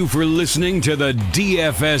 Thank you for listening to the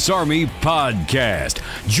DFS Army podcast.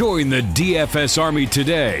 Join the DFS Army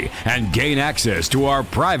today and gain access to our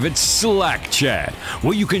private Slack chat,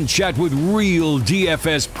 where you can chat with real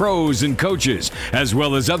DFS pros and coaches, as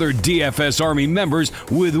well as other DFS Army members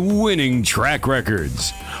with winning track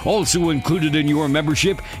records. Also included in your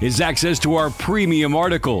membership is access to our premium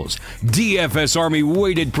articles, DFS Army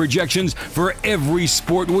weighted projections for every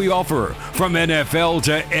sport we offer, from NFL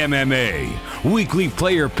to MMA, weekly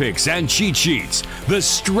player picks and cheat sheets, the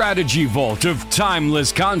strategy vault of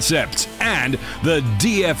timeless concepts, and the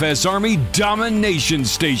DFS Army Domination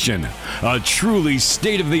Station, a truly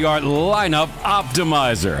state-of-the-art lineup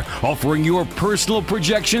optimizer, offering your personal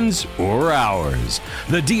projections or ours.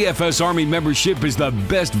 The DFS Army membership is the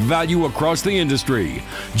best value across the industry.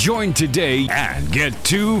 Join today and get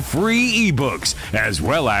 2 free ebooks, as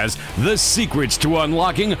well as the secrets to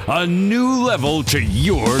unlocking a new level to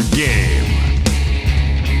your game.